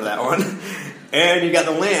I got for that one. And you got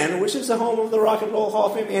the Land, which is the home of the Rock and Roll Hall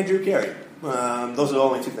of Fame, Andrew Carey. Those are the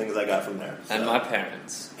only 2 things I got from there. So. And my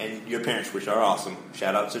parents. And your parents, which are awesome.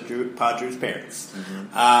 Shout out to Pod Drew's parents.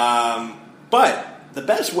 Mm-hmm. But the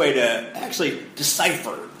best way to actually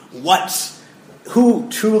decipher who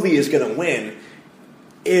truly is going to win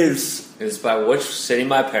is by which city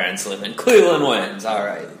my parents live in. Cleveland wins. All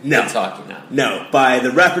right. No. We're talking now. No, by the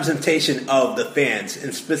representation of the fans,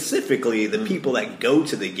 and specifically the people that go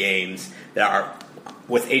to the games that are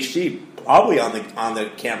with HG probably on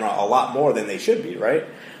the camera a lot more than they should be, right?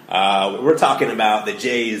 We're talking about the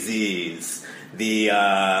Jay-Z's, the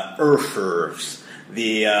Urshers,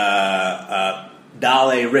 the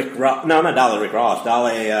Rick Ross,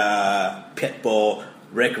 Pitbull,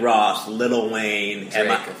 Rick Ross, Lil Wayne,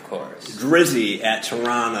 Drake, of course, Drizzy at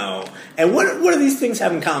Toronto. And what do these things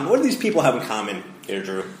have in common? What do these people have in common here,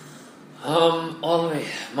 Drew?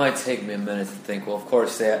 Might take me a minute to think. Well, of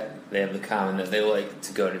course they have the common that they like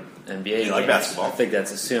to go to NBA games. Like basketball. I think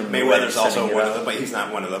that's assumed. Mayweather's also one of them, but he's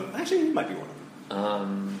not one of them. Actually, he might be one of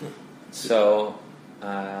them.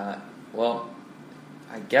 Well,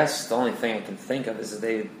 I guess the only thing I can think of is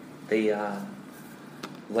they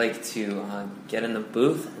like to get in the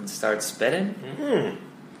booth and start spitting. Mm-hmm.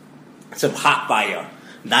 Some hot fire.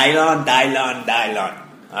 Dylon.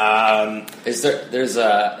 Is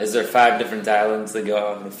there 5 different dial-ins that go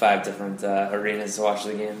over the 5 different arenas to watch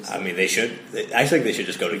the games? I mean, they should. I think they should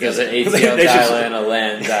just go together. There's an ATL dial-in, a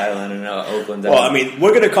LAN dial-in, and an Oakland dial-in. Well, I mean,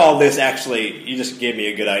 we're going to call this actually. You just gave me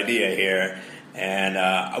a good idea here, and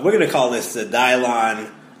we're going to call this the Dylon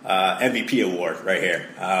MVP award right here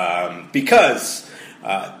because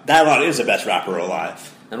Dylon is the best rapper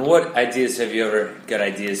alive. And what good ideas have you ever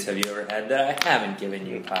had that I haven't given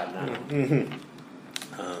you, Pod Now? Mm-hmm.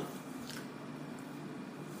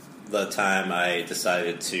 The time I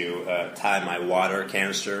decided to tie my water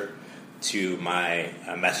canister to my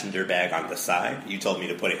messenger bag on the side. You told me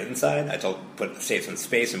to put it inside. I told save some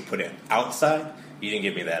space and put it outside. You didn't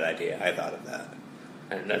give me that idea. I thought of that.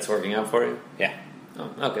 And that's working out for you? Yeah. Oh,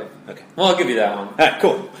 okay. Well, I'll give you that one. All right,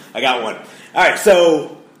 cool. I got one. All right,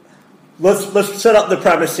 so let's set up the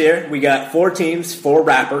premise here. We got 4 teams, 4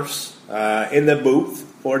 rappers in the booth,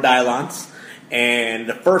 4 Dylons. And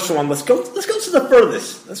the first one, let's go to the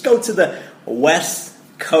furthest. Let's go to the West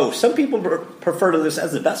Coast. Some people refer to this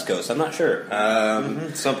as the best coast. I'm not sure.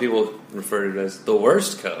 Some people refer to it as the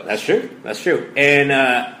worst coast. That's true. And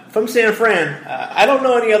from San Fran, I don't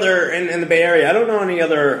know any other in the Bay Area. I don't know any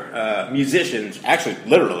other musicians. Actually,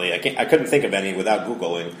 literally, I couldn't think of any without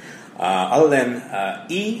Googling. Other than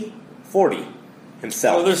E40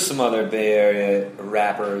 himself. Well, there's some other Bay Area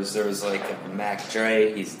rappers. There was like Mac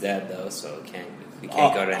Dre. He's dead though, so we can't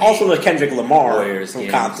go to any. Also, the Kendrick Lamar Warriors from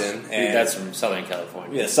games. Compton. And that's from Southern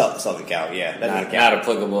California. Yeah, Southern Cal. Yeah, not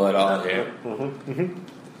applicable at all here.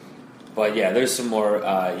 But yeah, there's some more.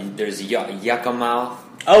 There's Yucca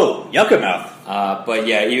Oh, Yucca Mouth. But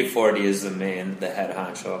yeah, E40 is the head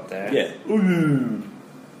honcho up there. Yeah. Ooh.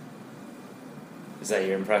 Is that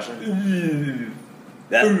your impression?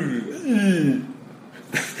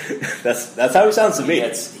 That's how he sounds to me.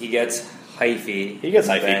 He gets hyphy. He gets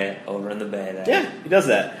hyphy over in the Bay. There. Yeah, he does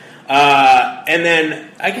that. And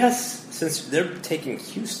then I guess since they're taking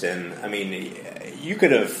Houston, I mean, you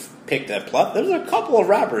could have picked a plot. There's a couple of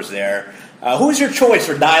rappers there. Who's your choice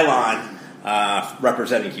for Dylon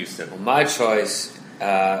representing Houston? Well, my choice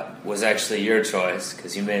was actually your choice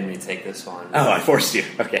because you made me take this one. Oh, I forced you.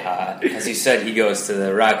 Okay. As you said, he goes to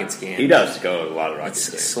the Rockets game. He does go to a lot of Rockets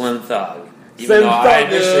games. Slim Thug. Even though I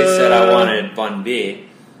initially said I wanted Bun B,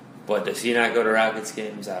 but does he not go to Rockets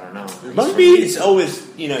games? I don't know. Bun B is always,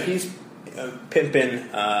 he's pimping.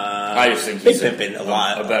 I just think he's pimping a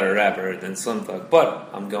lot. A better rapper than Slim Thug, but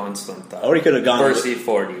I'm going Slim Thug. Or he could have gone first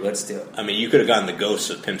E40. Let's do it. I mean, you could have gone the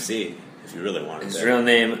Ghost of Pimp C if you really wanted. His real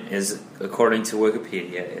name is, according to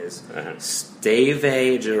Wikipedia, is Stave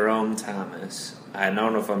Jerome Thomas. I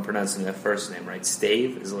don't know if I'm pronouncing that first name right.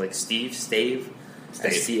 Stave is it like Steve? Stave.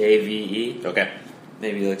 Stave. Okay.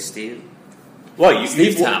 Maybe like Steve. Well,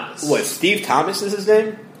 Steve Thomas. What? Steve Thomas is his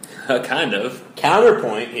name? Kind of.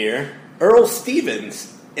 Counterpoint here. Earl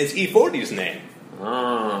Stevens is E40's name.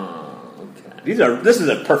 Oh, okay. This is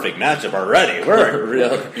a perfect matchup already. We're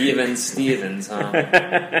real even Stevens, huh?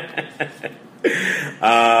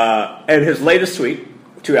 And his latest tweet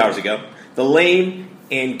 2 hours ago: the lame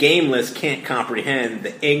and gameless can't comprehend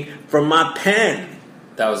the ink from my pen.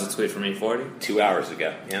 That was a tweet from E40? 2 hours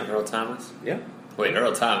ago, yeah. Earl Thomas? Yeah. Wait,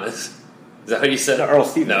 Earl Thomas? Is that what you said? No, Earl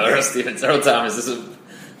Stevens. No, Earl Stevens. Earl Thomas is a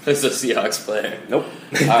Seahawks player. Nope.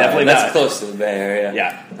 Definitely not. That's close to the Bay Area.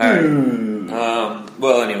 Yeah. All right.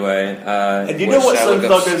 Well, anyway. And do you know what Slim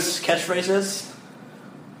Thugger's catchphrase is?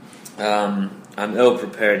 I'm ill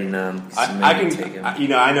prepared, I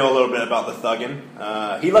know a little bit about the thuggin'.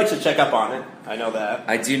 He likes to check up on it. I know that.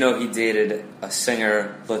 I do know he dated a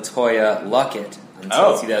singer, LaToya Luckett,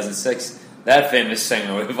 until 2006. That famous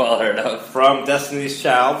singer we've all heard of. From Destiny's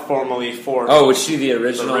Child, formerly Ford. Oh, was she the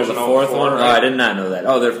original the fourth one? Right? Oh, I did not know that.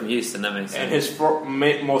 Oh, they're from Houston. That makes sense. And his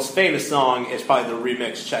most famous song is probably the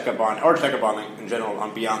remix Check Up On in general,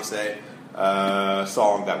 on Beyonce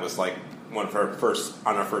song that was like one of her first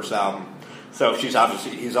album. So he's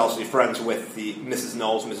obviously friends with the Mrs.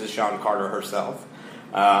 Knowles, Mrs. Sean Carter herself.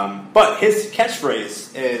 But his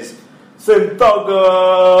catchphrase is Slim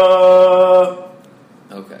Thugger.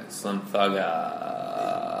 Okay, Slim Thugger.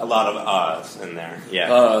 A lot of uhs in there. Yeah.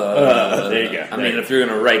 There you go. I mean, if you're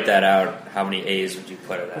going to write that out, how many A's would you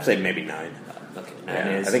put it at? I'd say maybe 9. Okay, 9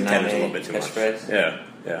 yeah, A's. I think 10 is a little bit too much. Catchphrase?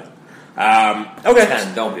 Yeah. Okay.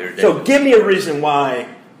 10, don't be ridiculous. So give me a reason why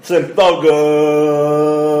Slim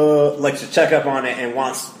Thugger likes to check up on it and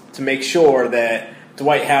wants to make sure that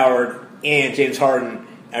Dwight Howard and James Harden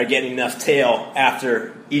are getting enough tail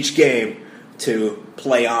after each game to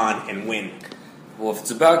play on and win. Well, if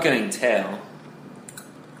it's about getting tail,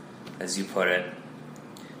 as you put it,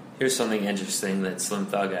 here's something interesting that Slim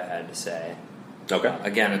Thugger had to say. Okay.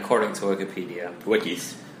 Again, according to Wikipedia.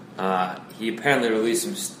 Wikis. He apparently released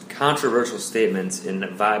some controversial statements in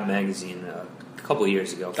Vibe magazine a couple of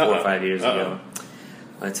years ago, 4 or 5 years ago,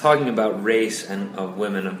 talking about race and of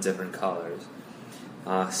women of different colors,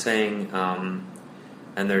 saying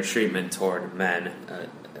and their treatment toward men,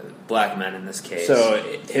 black men in this case. So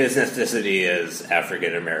his ethnicity is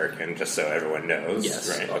African American, just so everyone knows.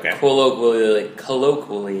 Yes. Right. Okay.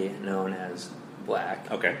 Colloquially known as black.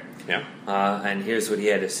 Okay. Yeah. And here's what he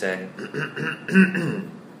had to say.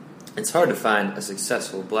 It's hard to find a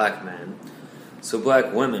successful black man, so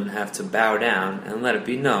black women have to bow down and let it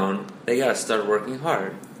be known they gotta start working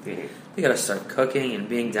hard. Mm-hmm. They gotta start cooking and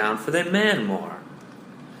being down for their man more.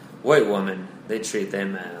 White women, they treat their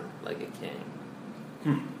man like a king.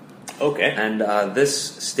 Okay. And this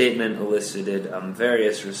statement elicited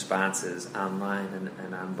various responses online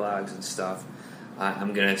and on blogs and stuff.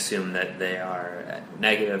 I'm going to assume that they are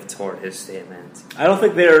negative toward his statement. I don't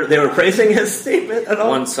think they were praising his statement at all.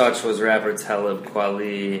 One such was rapper Talib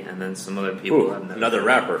Kweli, and then some other people. Ooh, another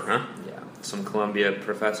rapper, huh? Yeah, some Columbia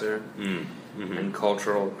professor and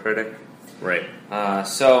cultural critic. Right.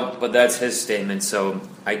 But that's his statement. So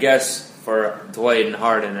I guess for Dwight and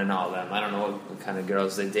Harden and all them, I don't know what kind of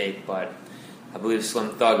girls they date, but I believe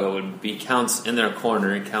Slim Thugger would be in their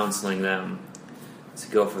corner counseling them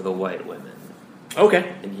to go for the white women.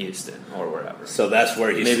 Okay. In Houston or wherever. So that's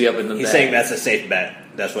where he's maybe up in the he's back. saying that's a safe bet.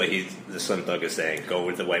 That's what the Slim Thug is saying. Go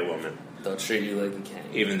with the white woman. They'll treat you like a king.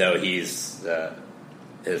 Even though he's I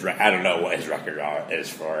don't know what his record is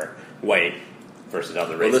for white versus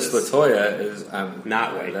other races. Well, this LaToya is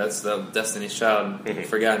not white. That's the Destiny's Child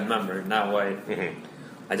forgotten member, not white. Mm-hmm.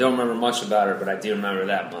 I don't remember much about her, but I do remember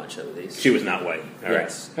that much at least. She was not white. All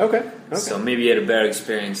yes. Right. Okay. So maybe he had a bad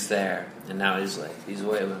experience there, and now he's like, these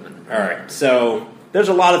white women. All right. So there's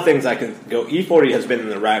a lot of things I can go. E40 has been in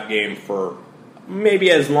the rap game for maybe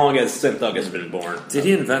as long as Slim Thug has been born. Did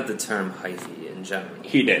he invent the term hyphy in general?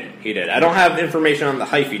 He did. I don't have information on the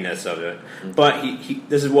hyphiness of it, but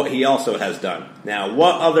this is what he also has done. Now,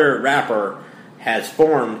 what other rapper has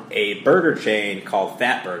formed a burger chain called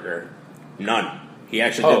Fat Burger? None. He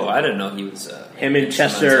actually did. I didn't know he was. Him and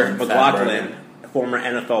Chester McLaughlin, former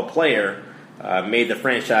NFL player, made the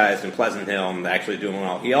franchise in Pleasant Hill and actually doing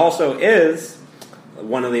well. He also is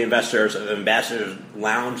one of the investors of Ambassador's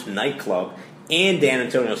Lounge nightclub and Dan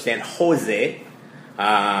Antonio San Jose.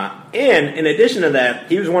 And in addition to that,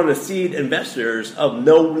 he was one of the seed investors of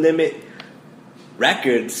No Limit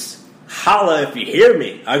Records. Holla if you hear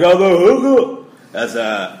me. I got the hookah. As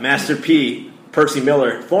Master P, Percy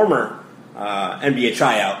Miller, former NBA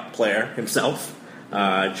tryout player himself,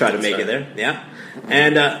 tried to make it there. Yeah.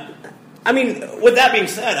 And, with that being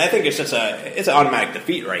said, I think it's just it's an automatic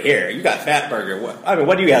defeat right here. You got Fat Burger.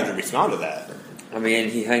 What do you have to respond to that?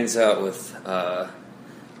 He hangs out with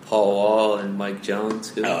Paul Wall and Mike Jones.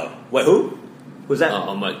 Who? Who's that?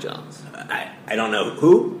 Oh, Mike Jones. I don't know.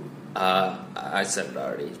 Who? I said it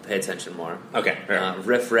already. Pay attention more. Okay.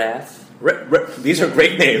 Riff Raff. These are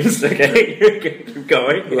great names. Okay. Keep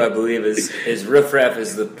going. Who I believe is Riff Raff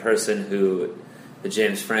is the person who the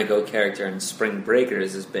James Franco character in Spring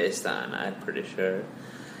Breakers is based on, I'm pretty sure.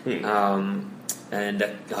 And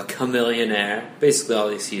a Chameleonaire. Basically all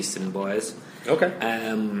these Houston boys. Okay.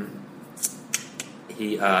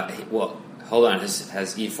 Hold on.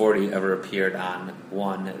 Has E40 ever appeared on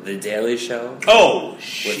The Daily Show? Oh,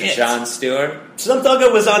 shit. With Jon Stewart? Slim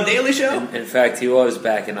Thugger was on Daily Show? In fact, he was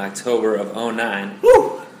back in October of 2009.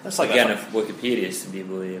 Woo! That's like again, if Wikipedia is to be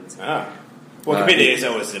believed. Wikipedia is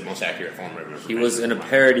always the most accurate form of information. He was in a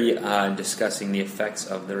parody discussing the effects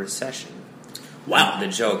of the recession. Wow. The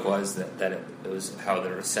joke was that it was how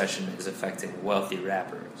the recession is affecting wealthy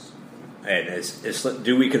rappers. And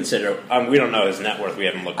do we consider... we don't know his net worth. We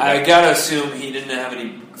haven't looked at it. I gotta assume he didn't have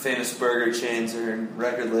any famous burger chains or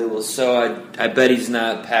record labels, so I bet he's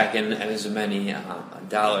not packing as many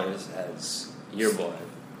dollars as your boy.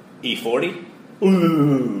 E40?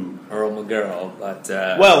 Ooh. Earl McGirl, but...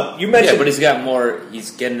 you mentioned... Yeah, but he's got more...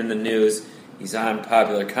 He's getting in the news. He's on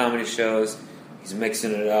popular comedy shows. He's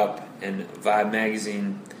mixing it up in Vibe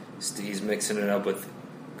magazine. He's mixing it up with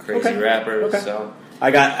crazy rappers, so... I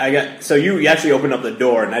got. So you actually opened up the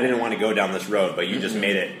door, and I didn't want to go down this road, but you just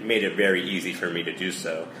made it very easy for me to do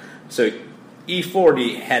so. So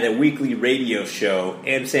E40 had a weekly radio show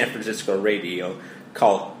in San Francisco radio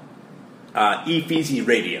called E-Feezy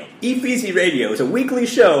Radio. E-Feezy Radio is a weekly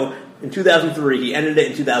show in 2003. He ended it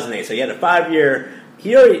in 2008. So he had a 5-year.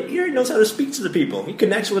 He already knows how to speak to the people. He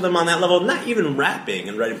connects with them on that level, not even rapping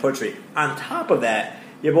and writing poetry. On top of that,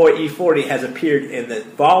 your boy E40 has appeared in the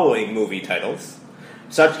following movie titles.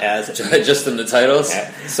 Such as... Just in the titles?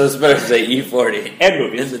 Yeah. So it's better to say E40. And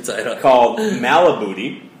movies. In the title. Called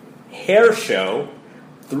Malibuti, Hair Show,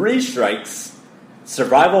 3 Strikes,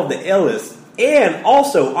 Survival of the Illest, and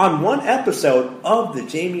also on one episode of The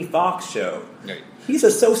Jamie Foxx Show. Right. He's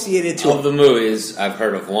associated to... Of the movies, I've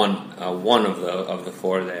heard of one of the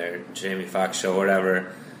 4 there, Jamie Foxx Show,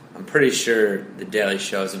 whatever. I'm pretty sure The Daily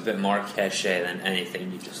Show is a bit more cachet than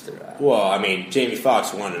anything you just threw out. Well, Jamie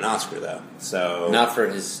Foxx won an Oscar, though. So not for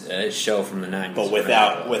his show from the 90s. But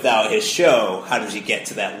without his show, how does he get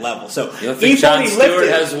to that level? So you don't think Jon Stewart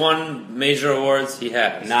has won major awards? He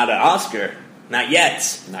has. Not an Oscar. Not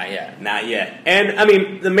yet. Not yet. Not yet.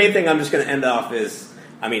 And, the main thing I'm just going to end off is,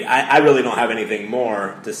 I really don't have anything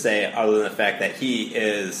more to say other than the fact that he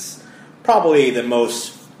is probably the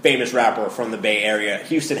most famous rapper from the Bay Area.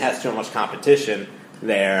 Houston has so much competition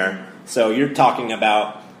there. So you're talking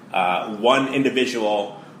about one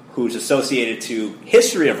individual who's associated to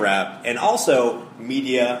history of rap and also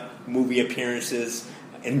media, movie appearances,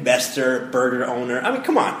 investor, burger owner. I mean,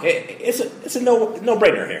 come on. It's a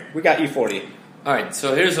no-brainer here. We got E40. All right,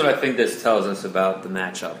 so here's what I think this tells us about the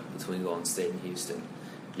matchup between Golden State and Houston.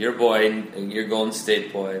 Your boy, your Golden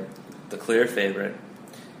State boy, the clear favorite.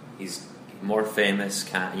 He's more famous,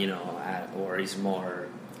 or he's more,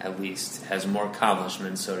 at least, has more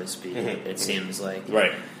accomplishments, so to speak. Mm-hmm. It seems like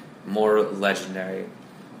right. More legendary.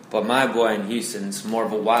 But my boy in Houston's more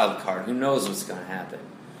of a wild card. Who knows what's going to happen?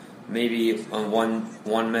 Maybe on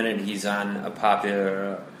one minute he's on a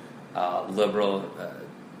popular liberal,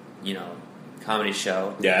 comedy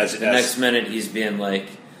show. Yeah. The next minute he's being like,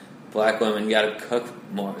 black women got to cook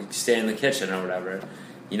more, stay in the kitchen or whatever.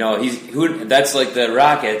 That's like the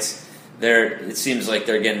Rockets. It seems like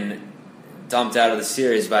they're getting dumped out of the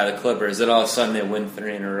series by the Clippers. Then all of a sudden they win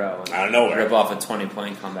 3 in a row. I don't know. Rip off a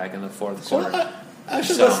 20-point comeback in the fourth quarter.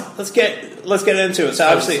 Actually, let's get into it. So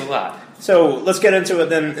obviously, a lot. So let's get into it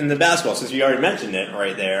then in the basketball, since you already mentioned it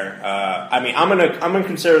right there. I'm gonna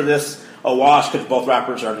consider this a wash because both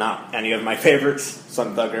rappers are not any of my favorites.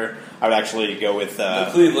 Son Thugger, I would actually go with the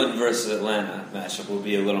Cleveland versus Atlanta matchup will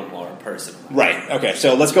be a little more personal. Right. Okay.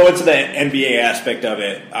 So let's go into the NBA aspect of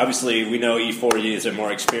it. Obviously, we know E40 is a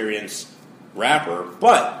more experienced rapper,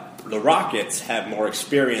 but the Rockets have more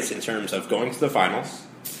experience in terms of going to the finals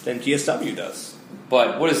than GSW does.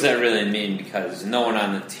 But what does that really mean? Because no one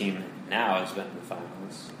on the team now has been to the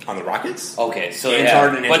finals. On the Rockets? Okay, so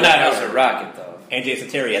but not as a Rocket though. And Jason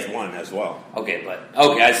Terry has won as well. Okay,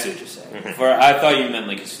 I see what you're saying. Mm-hmm. I thought you meant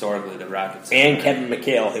like historically the Rockets and Kevin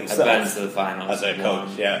McHale himself have been to the finals as a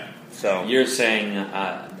coach. Yeah. So you're saying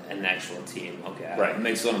an actual team. Okay, right. It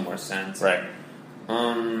makes a little more sense. Right.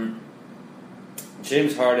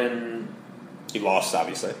 James Harden. He lost,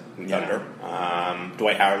 obviously, in Thunder.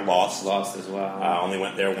 Dwight Howard lost. Lost as well. Only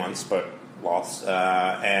went there once, but lost.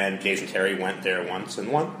 And Jason Terry went there once and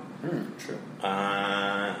won. True.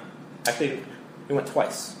 Actually, he went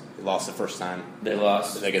twice. He lost the first time. They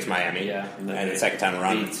lost against Miami. Yeah. And the second time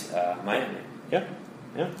around. Beat Miami. Yeah.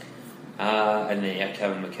 And then,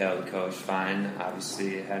 Kevin McHale, the coach, fine.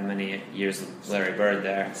 Obviously, had many years with Larry Bird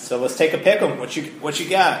there. So let's take a pick 'em. What you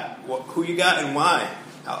got? Who you got and why?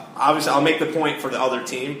 Obviously, I'll make the point for the other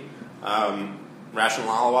team,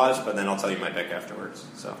 rationale-wise, but then I'll tell you my pick afterwards.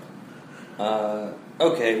 So.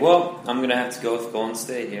 Okay, well, I'm going to have to go with Golden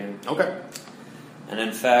State here. Okay. And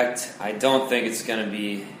in fact, I don't think it's going to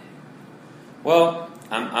be... Well,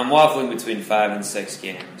 I'm waffling between 5 and 6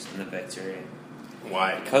 games in the victory.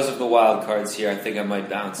 Why? Because of the wild cards here, I think I might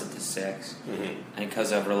bounce it to 6. Mm-hmm. And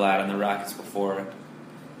because I've relied on the Rockets before,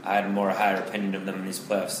 I had a higher opinion of them in these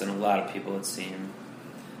playoffs than a lot of people had seen.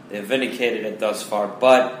 They've vindicated it thus far,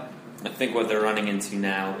 but I think what they're running into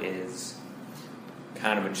now is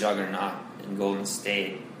kind of a juggernaut in Golden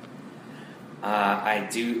State. I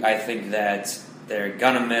think that they're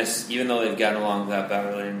going to miss, even though they've gotten along with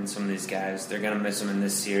Beverly and some of these guys, they're going to miss them in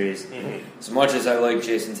this series. Mm-hmm. As much as I like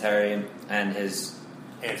Jason Terry and his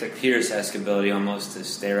Pierce-esque ability almost to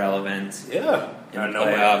stay relevant in the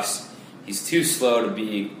playoffs, he's too slow to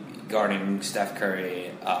be guarding Steph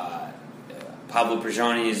Curry. Pablo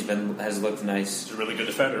Prigioni has looked nice. He's a really good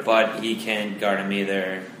defender. But he can't guard him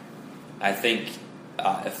either. I think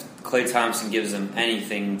if Klay Thompson gives them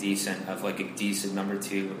anything decent, of like a decent number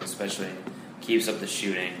 2, especially keeps up the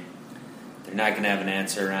shooting, they're not going to have an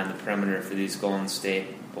answer around the perimeter for these Golden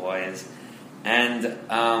State boys. And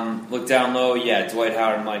look down low, Dwight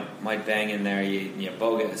Howard might bang in there.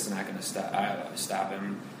 Bogut is not going to stop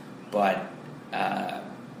him. But,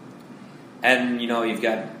 you've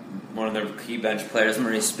got one of their key bench players,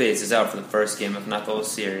 Maurice Spates, is out for the first game, if not the whole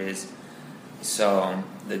series. So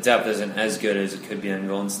the depth isn't as good as it could be in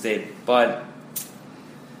Golden State. But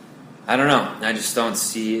I don't know. I just don't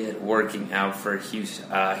see it working out for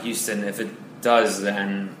Houston. If it does,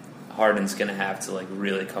 then Harden's going to have to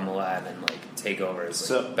really come alive and take over as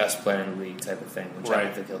best player in the league type of thing, which I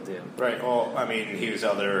don't think he'll do. Right. Well, I mean, he was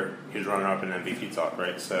running up in MVP talk,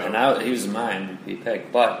 right? So and he was my MVP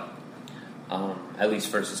pick, but at least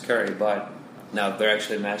versus Curry. But now they're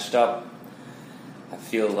actually matched up. I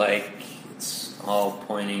feel like it's all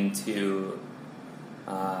pointing to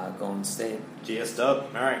Golden State. GS Dub.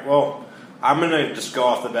 All right. Well, I'm going to just go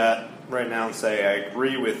off the bat right now and say I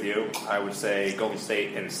agree with you. I would say Golden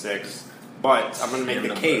State in 6, but I'm going to make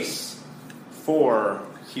the case for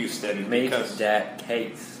Houston. Make that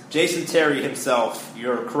case. Jason Terry himself,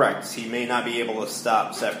 you're correct. He may not be able to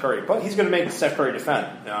stop Steph Curry, but he's going to make Steph Curry defend,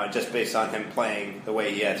 just based on him playing the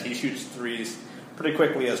way he has. He shoots threes pretty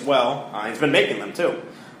quickly as well. He's been making them, too.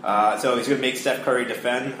 So he's going to make Steph Curry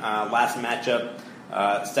defend. Last matchup,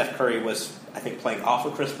 Steph Curry was, I think, playing off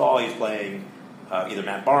of Chris Paul. He's playing either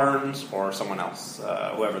Matt Barnes or someone else,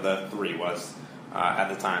 whoever the three was at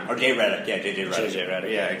the time. Or Jay Redick. Yeah, J.J.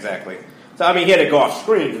 Redick. Yeah, exactly. So, I mean, he had to go off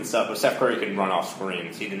screens and stuff, but Steph Curry can run off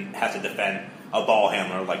screens. He didn't have to defend a ball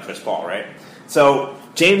handler like Chris Paul, right? So,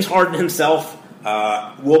 James Harden himself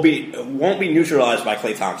won't be neutralized by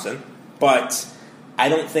Klay Thompson, but I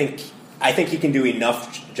think he can do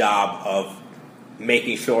enough job of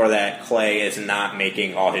making sure that Klay is not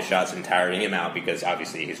making all his shots and tiring him out, because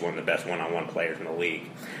obviously he's one of the best one-on-one players in the league.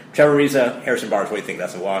 Trevor Ariza, Harrison Barnes, what do you think?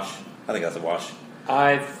 That's a wash? I think that's a wash.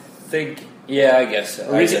 I think... Yeah, I guess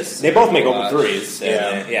so. They both make open threes.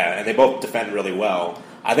 And they both defend really well.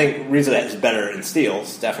 I think Riza is better in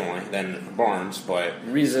steals, definitely, than Barnes. But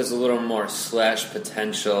Riza has a little more slash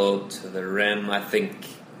potential to the rim. I think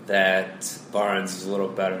that Barnes is a little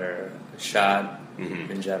better shot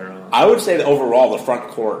in general. I would say that overall, the front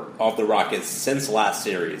court of the Rockets since last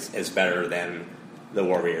series is better than the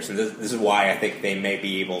Warriors. And this is why I think they may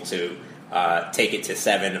be able to take it to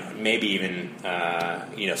 7, maybe even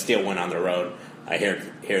steal one on the road here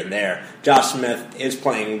and there. Josh Smith is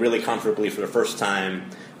playing really comfortably for the first time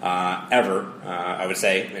ever, I would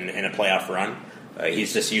say, in a playoff run.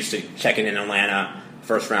 He's just used to checking in Atlanta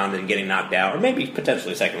first round and getting knocked out, or maybe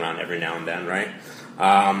potentially second round every now and then, right?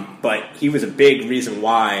 But he was a big reason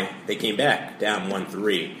why they came back down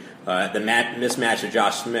 1-3. The mismatch of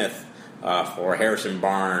Josh Smith for Harrison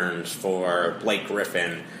Barnes, for Blake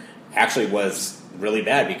Griffin, actually was really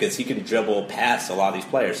bad because he can dribble past a lot of these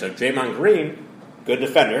players. So Draymond Green, good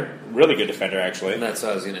defender, really good defender actually. And that's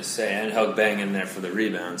what I was going to say. And he'll bang in there for the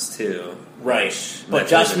rebounds too. Right. But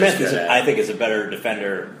Josh Smith, I think, is a better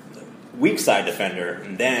defender, weak side defender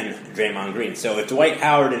than Draymond Green. So if Dwight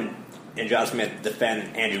Howard and Josh Smith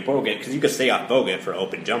defend Andrew Bogut, because you could stay off Bogut for an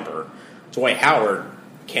open jumper, Dwight Howard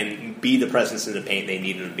can be the presence in the paint they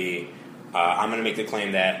need him to be. I'm going to make the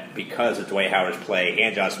claim that because of Dwight Howard's play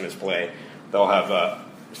and Josh Smith's play, they'll have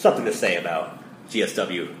something to say about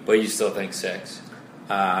GSW. But you still think 6?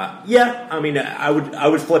 Yeah, I mean, I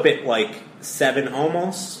would flip it like 7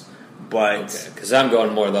 almost, but because I'm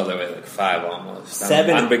going more the other way, like 5 almost.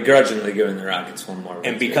 7. I'm begrudgingly giving the Rockets one more.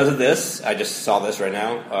 And because of this, I just saw this right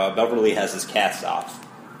now. Beverly has his cast off,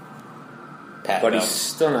 but he's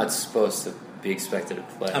still not supposed to be expected to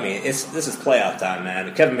play. I mean, this is playoff time,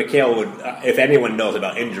 man. Kevin McHale would, if anyone knows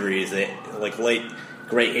about injuries,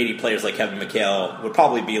 great 80 players like Kevin McHale would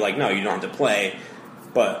probably be like, no, you don't have to play.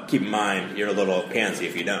 But keep in mind, you're a little pansy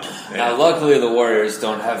if you don't. Now, luckily, the Warriors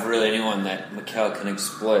don't have really anyone that McHale can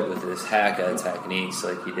exploit with his hack-out techniques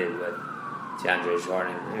like he did with DeAndre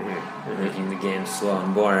Jordan, making the game slow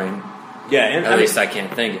and boring. Yeah, and at least I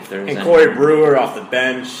can't think if there was. And Corey Brewer off the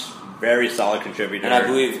bench, very solid contributor. And I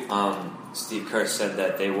believe Steve Kerr said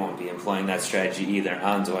that they won't be employing that strategy either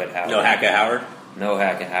on Dwight Howard. No Hackett Howard? No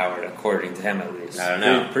Hackett Howard, according to him at least. I don't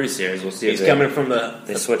know. Pretty serious. We'll see. He's coming from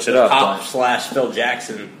they switch it up. Pop / Phil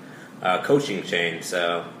Jackson coaching chain,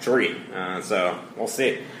 so tree. So we'll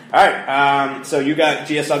see. All right. So you got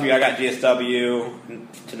GSW. I got GSW.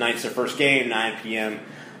 Tonight's their first game, 9 p.m.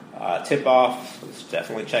 Tip-off. Let's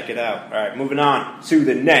definitely check it out. All right, moving on to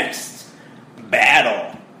the next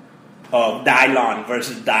battle of Dylon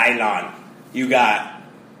versus Dylon. You got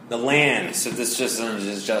the land. So this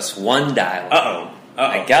is just one Dylon. Uh-oh.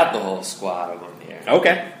 I got the whole squad of them here.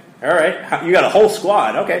 Okay. All right. You got a whole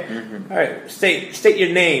squad. Okay. Mm-hmm. All right. State your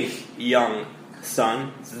name, young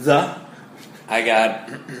son. I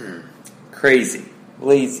got Crazy,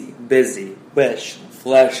 Lazy, Busy, Wish,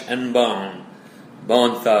 Flesh and Bone,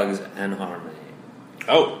 Bone Thugs and Harmony.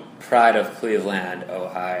 Oh. Pride of Cleveland,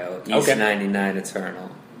 Ohio. East 99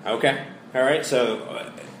 Eternal. Okay. All right.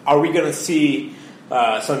 So are we going to see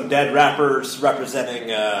some dead rappers representing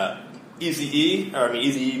Eazy-E? Or,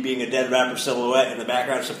 Eazy-E being a dead rapper silhouette in the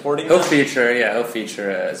background supporting He'll feature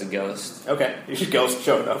as a ghost. Okay. Ghost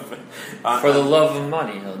showed up. For the love of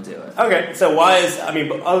money, he'll do it. Okay. So why is,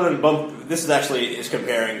 other than Bump, this is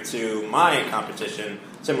comparing to my competition,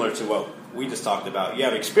 similar to what we just talked about. You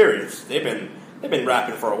have experience. They've been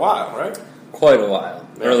rapping for a while, right? Quite a while.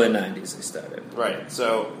 Yeah. Early 90s they started. Right.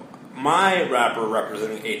 So my rapper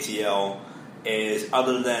representing ATL is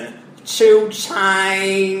other than 2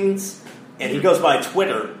 Chainz, and he goes by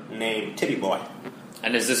Twitter named Titty Boy.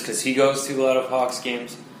 And is this because he goes to a lot of Hawks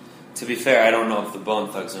games? To be fair, I don't know if the Bone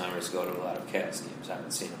Thugs members go to a lot of Chaos games. I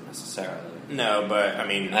haven't seen them necessarily. No, but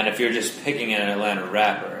And if you're just picking an Atlanta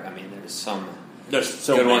rapper, there's some There's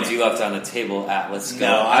so good many ones you left on the table at Let's Go.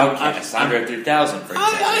 No, Outkast, Andre 3000, for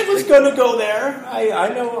example. I was going to go there. I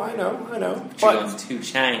know. But you're going 2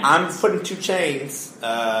 Chainz. I'm putting 2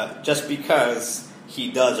 Chainz just because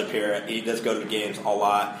he does appear. He does go to the games a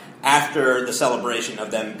lot. After the celebration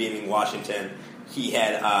of them beating Washington, he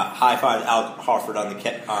had high-fived Al Horford on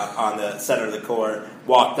the center of the court,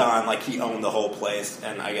 walked on like he owned the whole place.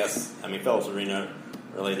 And I guess, Phillips Arena,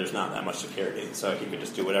 really, there's not that much security, so he can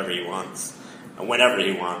just do whatever he wants and whenever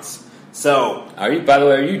he wants. So, By the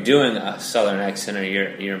way, are you doing a Southern accent or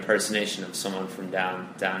your impersonation of someone from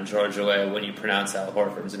down Georgia way when you pronounce Al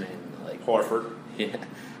Horford's name? Like Horford? Yeah,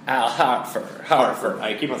 Al Hartford.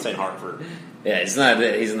 I keep on saying Hartford. Yeah, he's not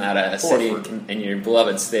a city in your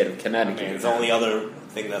beloved state of Connecticut. It's the only other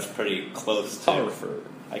thing that's pretty close to Hartford.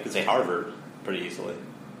 I could say Harvard pretty easily.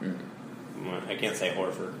 I can't say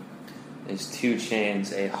Horford. Is 2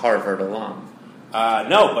 Chainz a Harvard alum?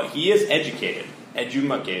 No, but he is educated.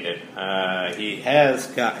 He has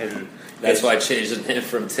gotten... That's why I changed the name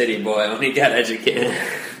from Titty Boy when he got educated.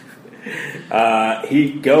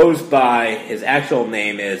 He goes by... His actual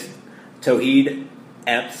name is Tauheed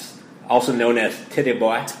Epps, also known as Titty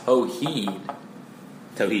Boy. Tauheed.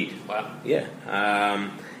 Wow. Yeah.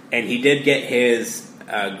 And he did get his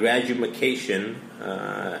graduation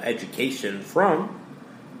education from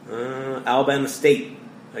Alabama State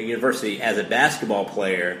University as a basketball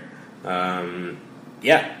player. He got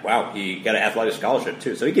an athletic scholarship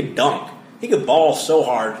too, so he could dunk. He could ball so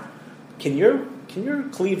hard. Can your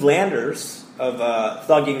Clevelanders of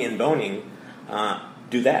thugging and boning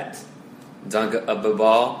do that? Dunk a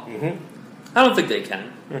ball? Mm-hmm. I don't think they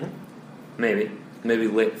can. Mm-hmm. Maybe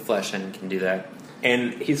Lit Fleshen can do that.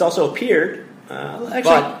 And he's also appeared. Go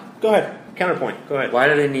ahead. Counterpoint. Go ahead. Why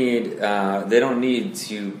do they need? They don't need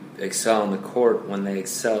to excel in the court when they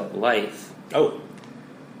excel at life. Oh.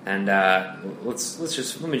 And let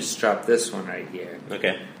me just drop this one right here.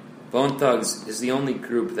 Okay. Bone Thugs is the only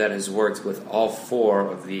group that has worked with all 4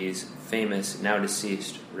 of these famous, now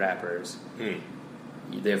deceased rappers.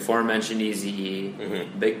 The aforementioned Eazy-E,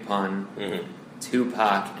 Big Pun,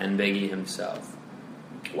 Tupac, and Biggie himself.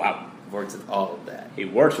 Wow. Worked with all of that.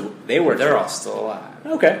 They're all still alive.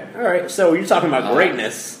 Okay, all right. So you're talking about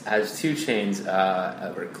greatness. Has 2 Chainz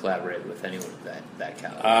ever collaborated with anyone of that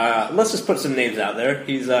caliber? Let's just put some names out there.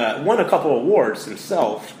 He's won a couple awards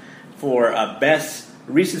himself for Best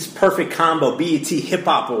Reese's Perfect Combo BET Hip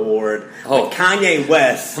Hop Award with Kanye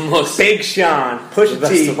West, Big Sean, Pusha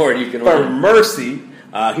T for Mercy.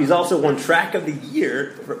 He's also won Track of the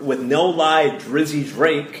Year with No Lie, Drizzy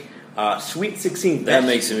Drake. Sweet 16. That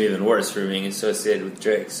makes him even worse for being associated with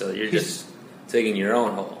Drake. So you're just digging your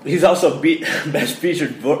own hole. He's also best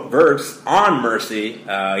featured verse on Mercy.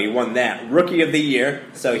 He won that. Rookie of the Year.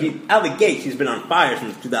 So he out of the gates, he's been on fire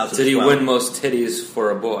since 2012. Did he win most titties for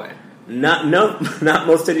a boy? Not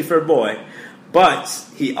most titties for a boy, but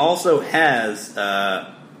he also has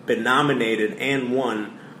been nominated and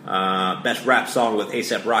won best rap song with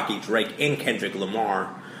A$AP Rocky, Drake, and Kendrick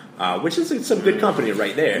Lamar. Which is some good company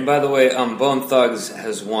right there. And by the way, Bone Thugs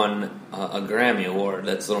has won a Grammy Award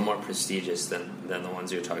that's a little more prestigious than the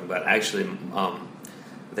ones you're talking about. Actually,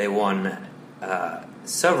 they won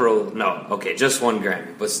just one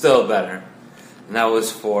Grammy, but still better. And that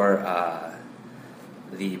was for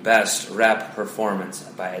the best rap performance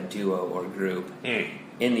by a duo or group in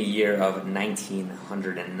the year of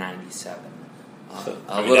 1997.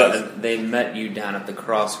 They met you down at the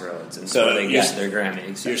crossroads, and so they got their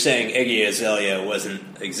Grammy. So you're saying Iggy Azalea wasn't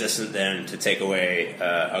existent then to take away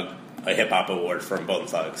a hip hop award from Bone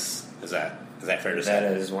Thugs? Is that fair to say?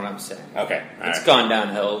 That is what I'm saying. Okay, it's gone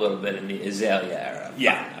downhill a little bit in the Azalea era.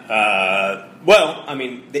 Yeah.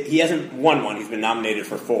 He hasn't won one. He's been nominated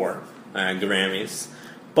for 4 Grammys,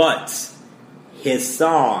 but his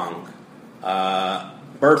song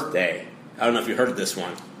 "Birthday." I don't know if you heard this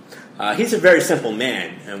one. He's a very simple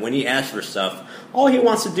man, and when he asks for stuff, all he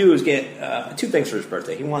wants to do is get 2 things for his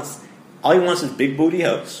birthday. All he wants is big booty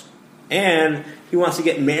hoes, and he wants to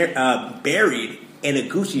get buried in a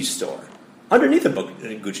Gucci store, underneath a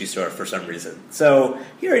Gucci store for some reason. So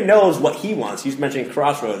he already knows what he wants. He's mentioning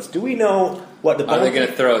Crossroads. Do we know what the? Are they going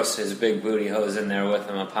to throw his big booty hoes in there with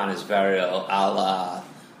him upon his burial, a la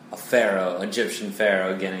a pharaoh, Egyptian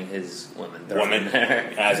pharaoh, getting his women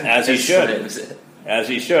there as he should. As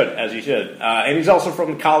he should. And he's also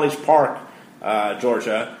from College Park,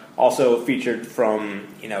 Georgia. Also featured from,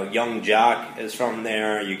 Young Jock is from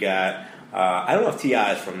there. You got, I don't know if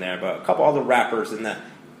T.I. is from there, but a couple other rappers in the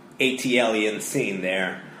ATLian scene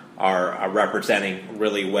there are representing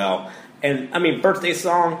really well. And, birthday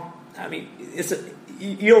song,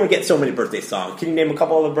 you only get so many birthday songs. Can you name a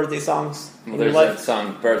couple of the birthday songs? Well, there's that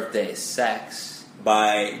song "Birthday Sex"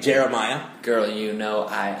 by Jeremiah. Girl, you know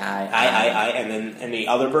I. And then any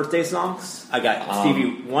other birthday songs? I got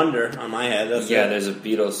Stevie Wonder on my head. There's a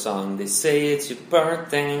Beatles song. They say it's your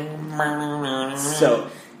birthday. So.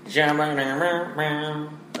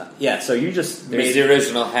 Yeah, so you just made the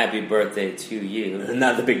original "Happy Birthday to You," and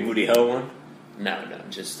not the Big Booty Ho one. No,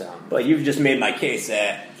 just. But you've just made my case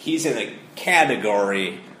that he's in a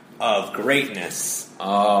category of greatness.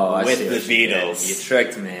 With the Beatles. You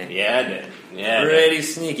tricked me. Yeah, I did. Yeah, pretty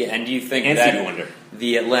sneaky. And do you think that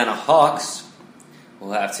the Atlanta Hawks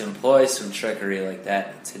will have to employ some trickery like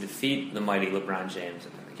that to defeat the mighty LeBron James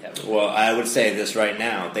and the Cavs? Well, I would say this right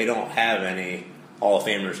now: they don't have any Hall of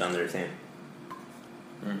Famers on their team.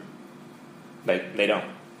 They don't.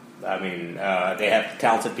 I mean, they have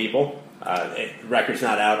talented people. Record's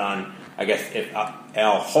not out on. I guess if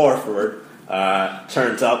Al Horford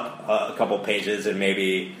turns up a couple pages and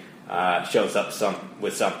maybe shows up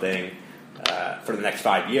with something for the next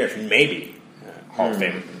 5 years, maybe Hall of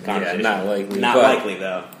Fame conversation. Yeah, not likely. Not likely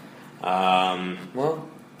though. I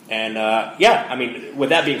mean, with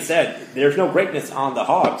that being said, there's no greatness on the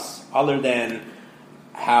Hawks other than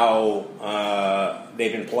how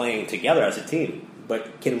they've been playing together as a team.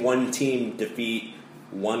 But can one team defeat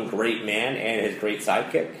one great man and his great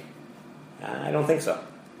sidekick? I don't think so.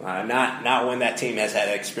 Not when that team has had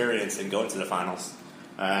experience in going to the finals.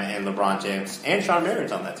 And LeBron James and Shawn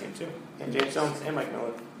Marion's on that team too. And James Jones and Mike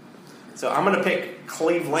Miller. So I'm going to pick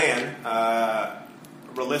Cleveland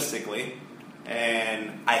realistically.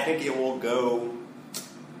 And I think it will go...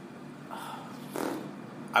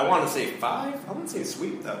 I want to say 5. I want to say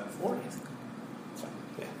sweep though. 4. So,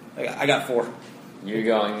 yeah, I got 4.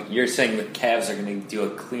 You're saying the Cavs are going to do a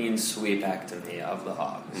clean sweepectomy of the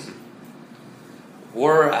Hawks. Mm-hmm.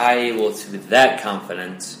 Were I able to be that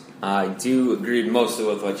confident, I do agree mostly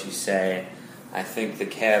with what you say. I think the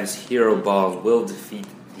Cavs hero ball will defeat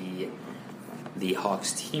the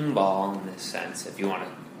Hawks team ball in this sense, if you want to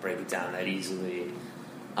break it down that easily.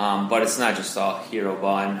 But it's not just all hero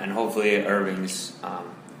ball, and hopefully Irving's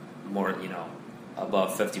more,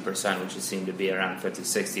 above 50%, which it seemed to be around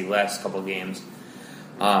 50-60 last couple games.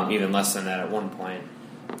 Even less than that at one point.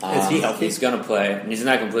 Is he healthy? He's going to play. He's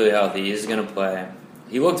not completely healthy. He's going to play.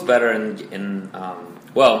 He looked better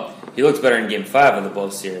he looked better in Game 5 of the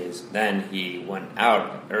Bulls series. Then he went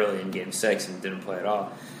out early in Game 6 and didn't play at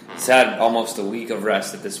all. He's had almost a week of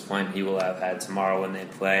rest at this point. He will have had tomorrow when they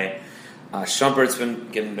play. Shumpert's been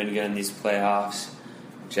good in these playoffs.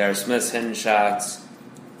 J.R. Smith's hitting shots.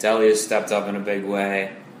 Delly has stepped up in a big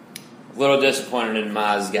way. A little disappointed in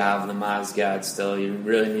Mozgov, the Mozgov still. He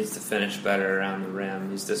really needs to finish better around the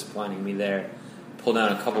rim. He's disappointing me there. Pull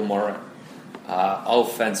down a couple more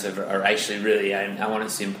offensive, or actually really, I want to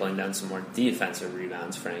see him pulling down some more defensive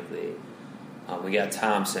rebounds, frankly. We got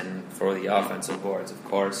Thompson for the offensive boards, of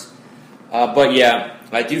course. But yeah,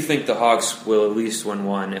 I do think the Hawks will at least win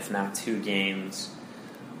 1, if not 2 games.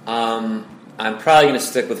 I'm probably going to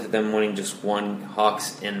stick with them winning just 1.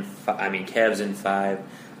 Cavs in 5.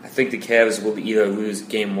 I think the Cavs will either lose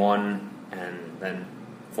Game 1 and then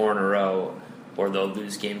 4 in a row, or they'll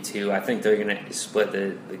lose Game 2. I think they're going to split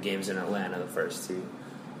the games in Atlanta, the first 2.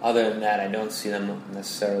 Other than that, I don't see them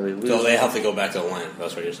necessarily losing. So they have to go back to Atlanta,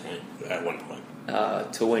 that's what you're saying, at one point.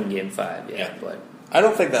 To win Game 5, yeah. But I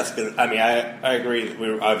don't think that's good. I mean, I agree. We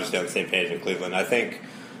were obviously on the same page in Cleveland. I think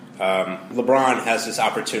LeBron has this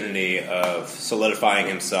opportunity of solidifying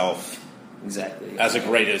himself exactly as one of the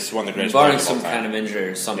greatest barring players of all some time. kind of injury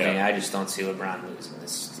or something. Yeah. I just don't see LeBron losing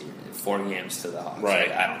this 4 games to the Hawks.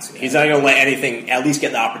 Right. I don't see that. He's not going to let anything, at least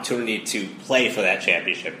get the opportunity to play for that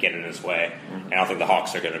championship, get in his way. Mm-hmm. And I don't think the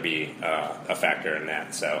Hawks are going to be a factor in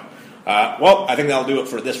that. So, I think that'll do it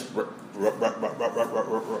for this.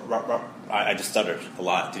 I just stuttered a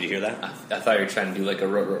lot. Did you hear that? I thought you were trying to do like a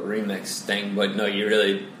remix thing, but no, you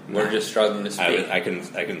really were just struggling to speak. I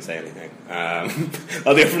couldn't say anything.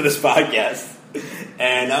 I'll do it for this podcast.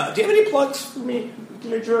 And do you have any plugs for me,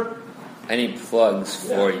 Drew? Any plugs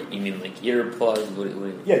for you? You mean like earplugs?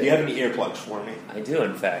 Yeah, do you have any earplugs for me? I do,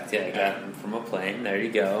 in fact. Yeah, I got them from a plane. There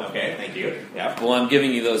you go. Okay, thank you. Yeah. Well, I'm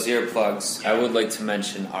giving you those earplugs. I would like to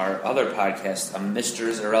mention our other podcast, a Mr.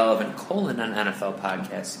 Irrelevant : an NFL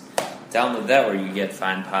podcast. Download that where you get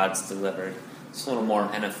fine pods delivered. It's a little more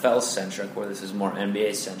NFL-centric, where this is more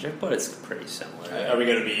NBA-centric, but it's pretty similar. Are we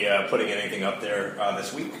going to be putting anything up there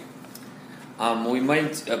this week? We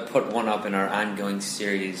might put one up in our ongoing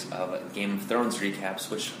series of Game of Thrones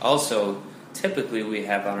recaps, which also typically we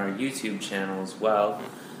have on our YouTube channel as well,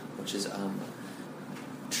 which is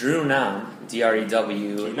Drew Nam,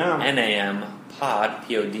 DREWNAM Pod,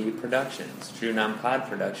 P-O-D Productions, Drew Non-Pod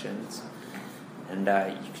Productions. And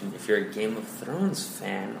you can, if you're a Game of Thrones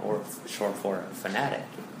fan, or short for a fanatic,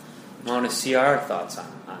 you want to see our thoughts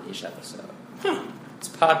on each episode. It's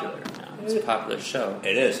popular now. It's a popular show.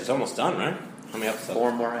 It is. It's almost done, right? How many episodes?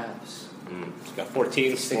 4 more apps. It's got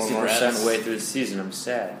 14, 60% way through the season. I'm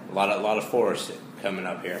sad. A lot of fours coming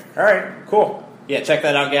up here. All right, cool. Yeah, check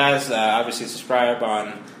that out, guys. Obviously, subscribe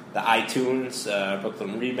on the iTunes,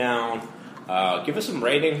 Brooklyn Rebound. Give us some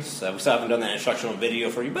ratings. We still haven't done that instructional video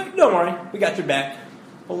for you, but don't worry, we got your back.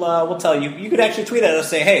 We'll tell you. You could actually tweet at us,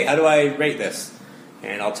 say, "Hey, how do I rate this?"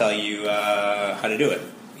 And I'll tell you how to do it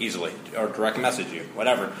easily, or direct message you,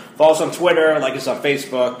 whatever. Follow us on Twitter, like us on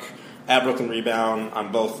Facebook, at Brooklyn Rebound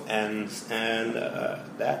on both ends, and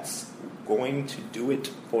that's going to do it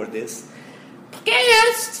for this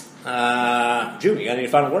podcast. June, you got any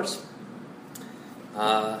final words?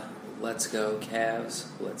 Let's go, Cavs.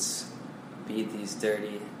 Let's beat these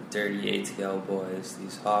dirty 8-to-go boys,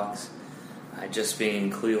 these Hawks. Just being in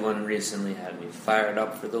Cleveland recently had me fired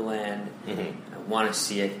up for the land. I want to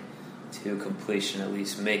see it to completion, at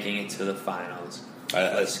least making it to the finals.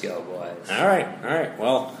 Let's go, boys. All right.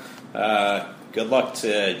 Well, good luck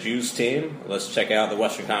to Drew's team. Let's check out the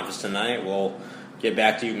Western Conference tonight. We'll get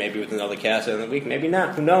back to you maybe with another cast in the week. Maybe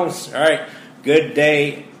not. Who knows? All right. Good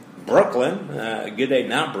day, Brooklyn. Good day,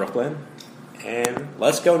 not Brooklyn. And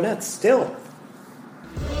let's go Nets still.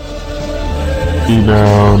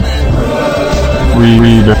 Rebound.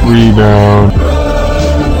 Rebound.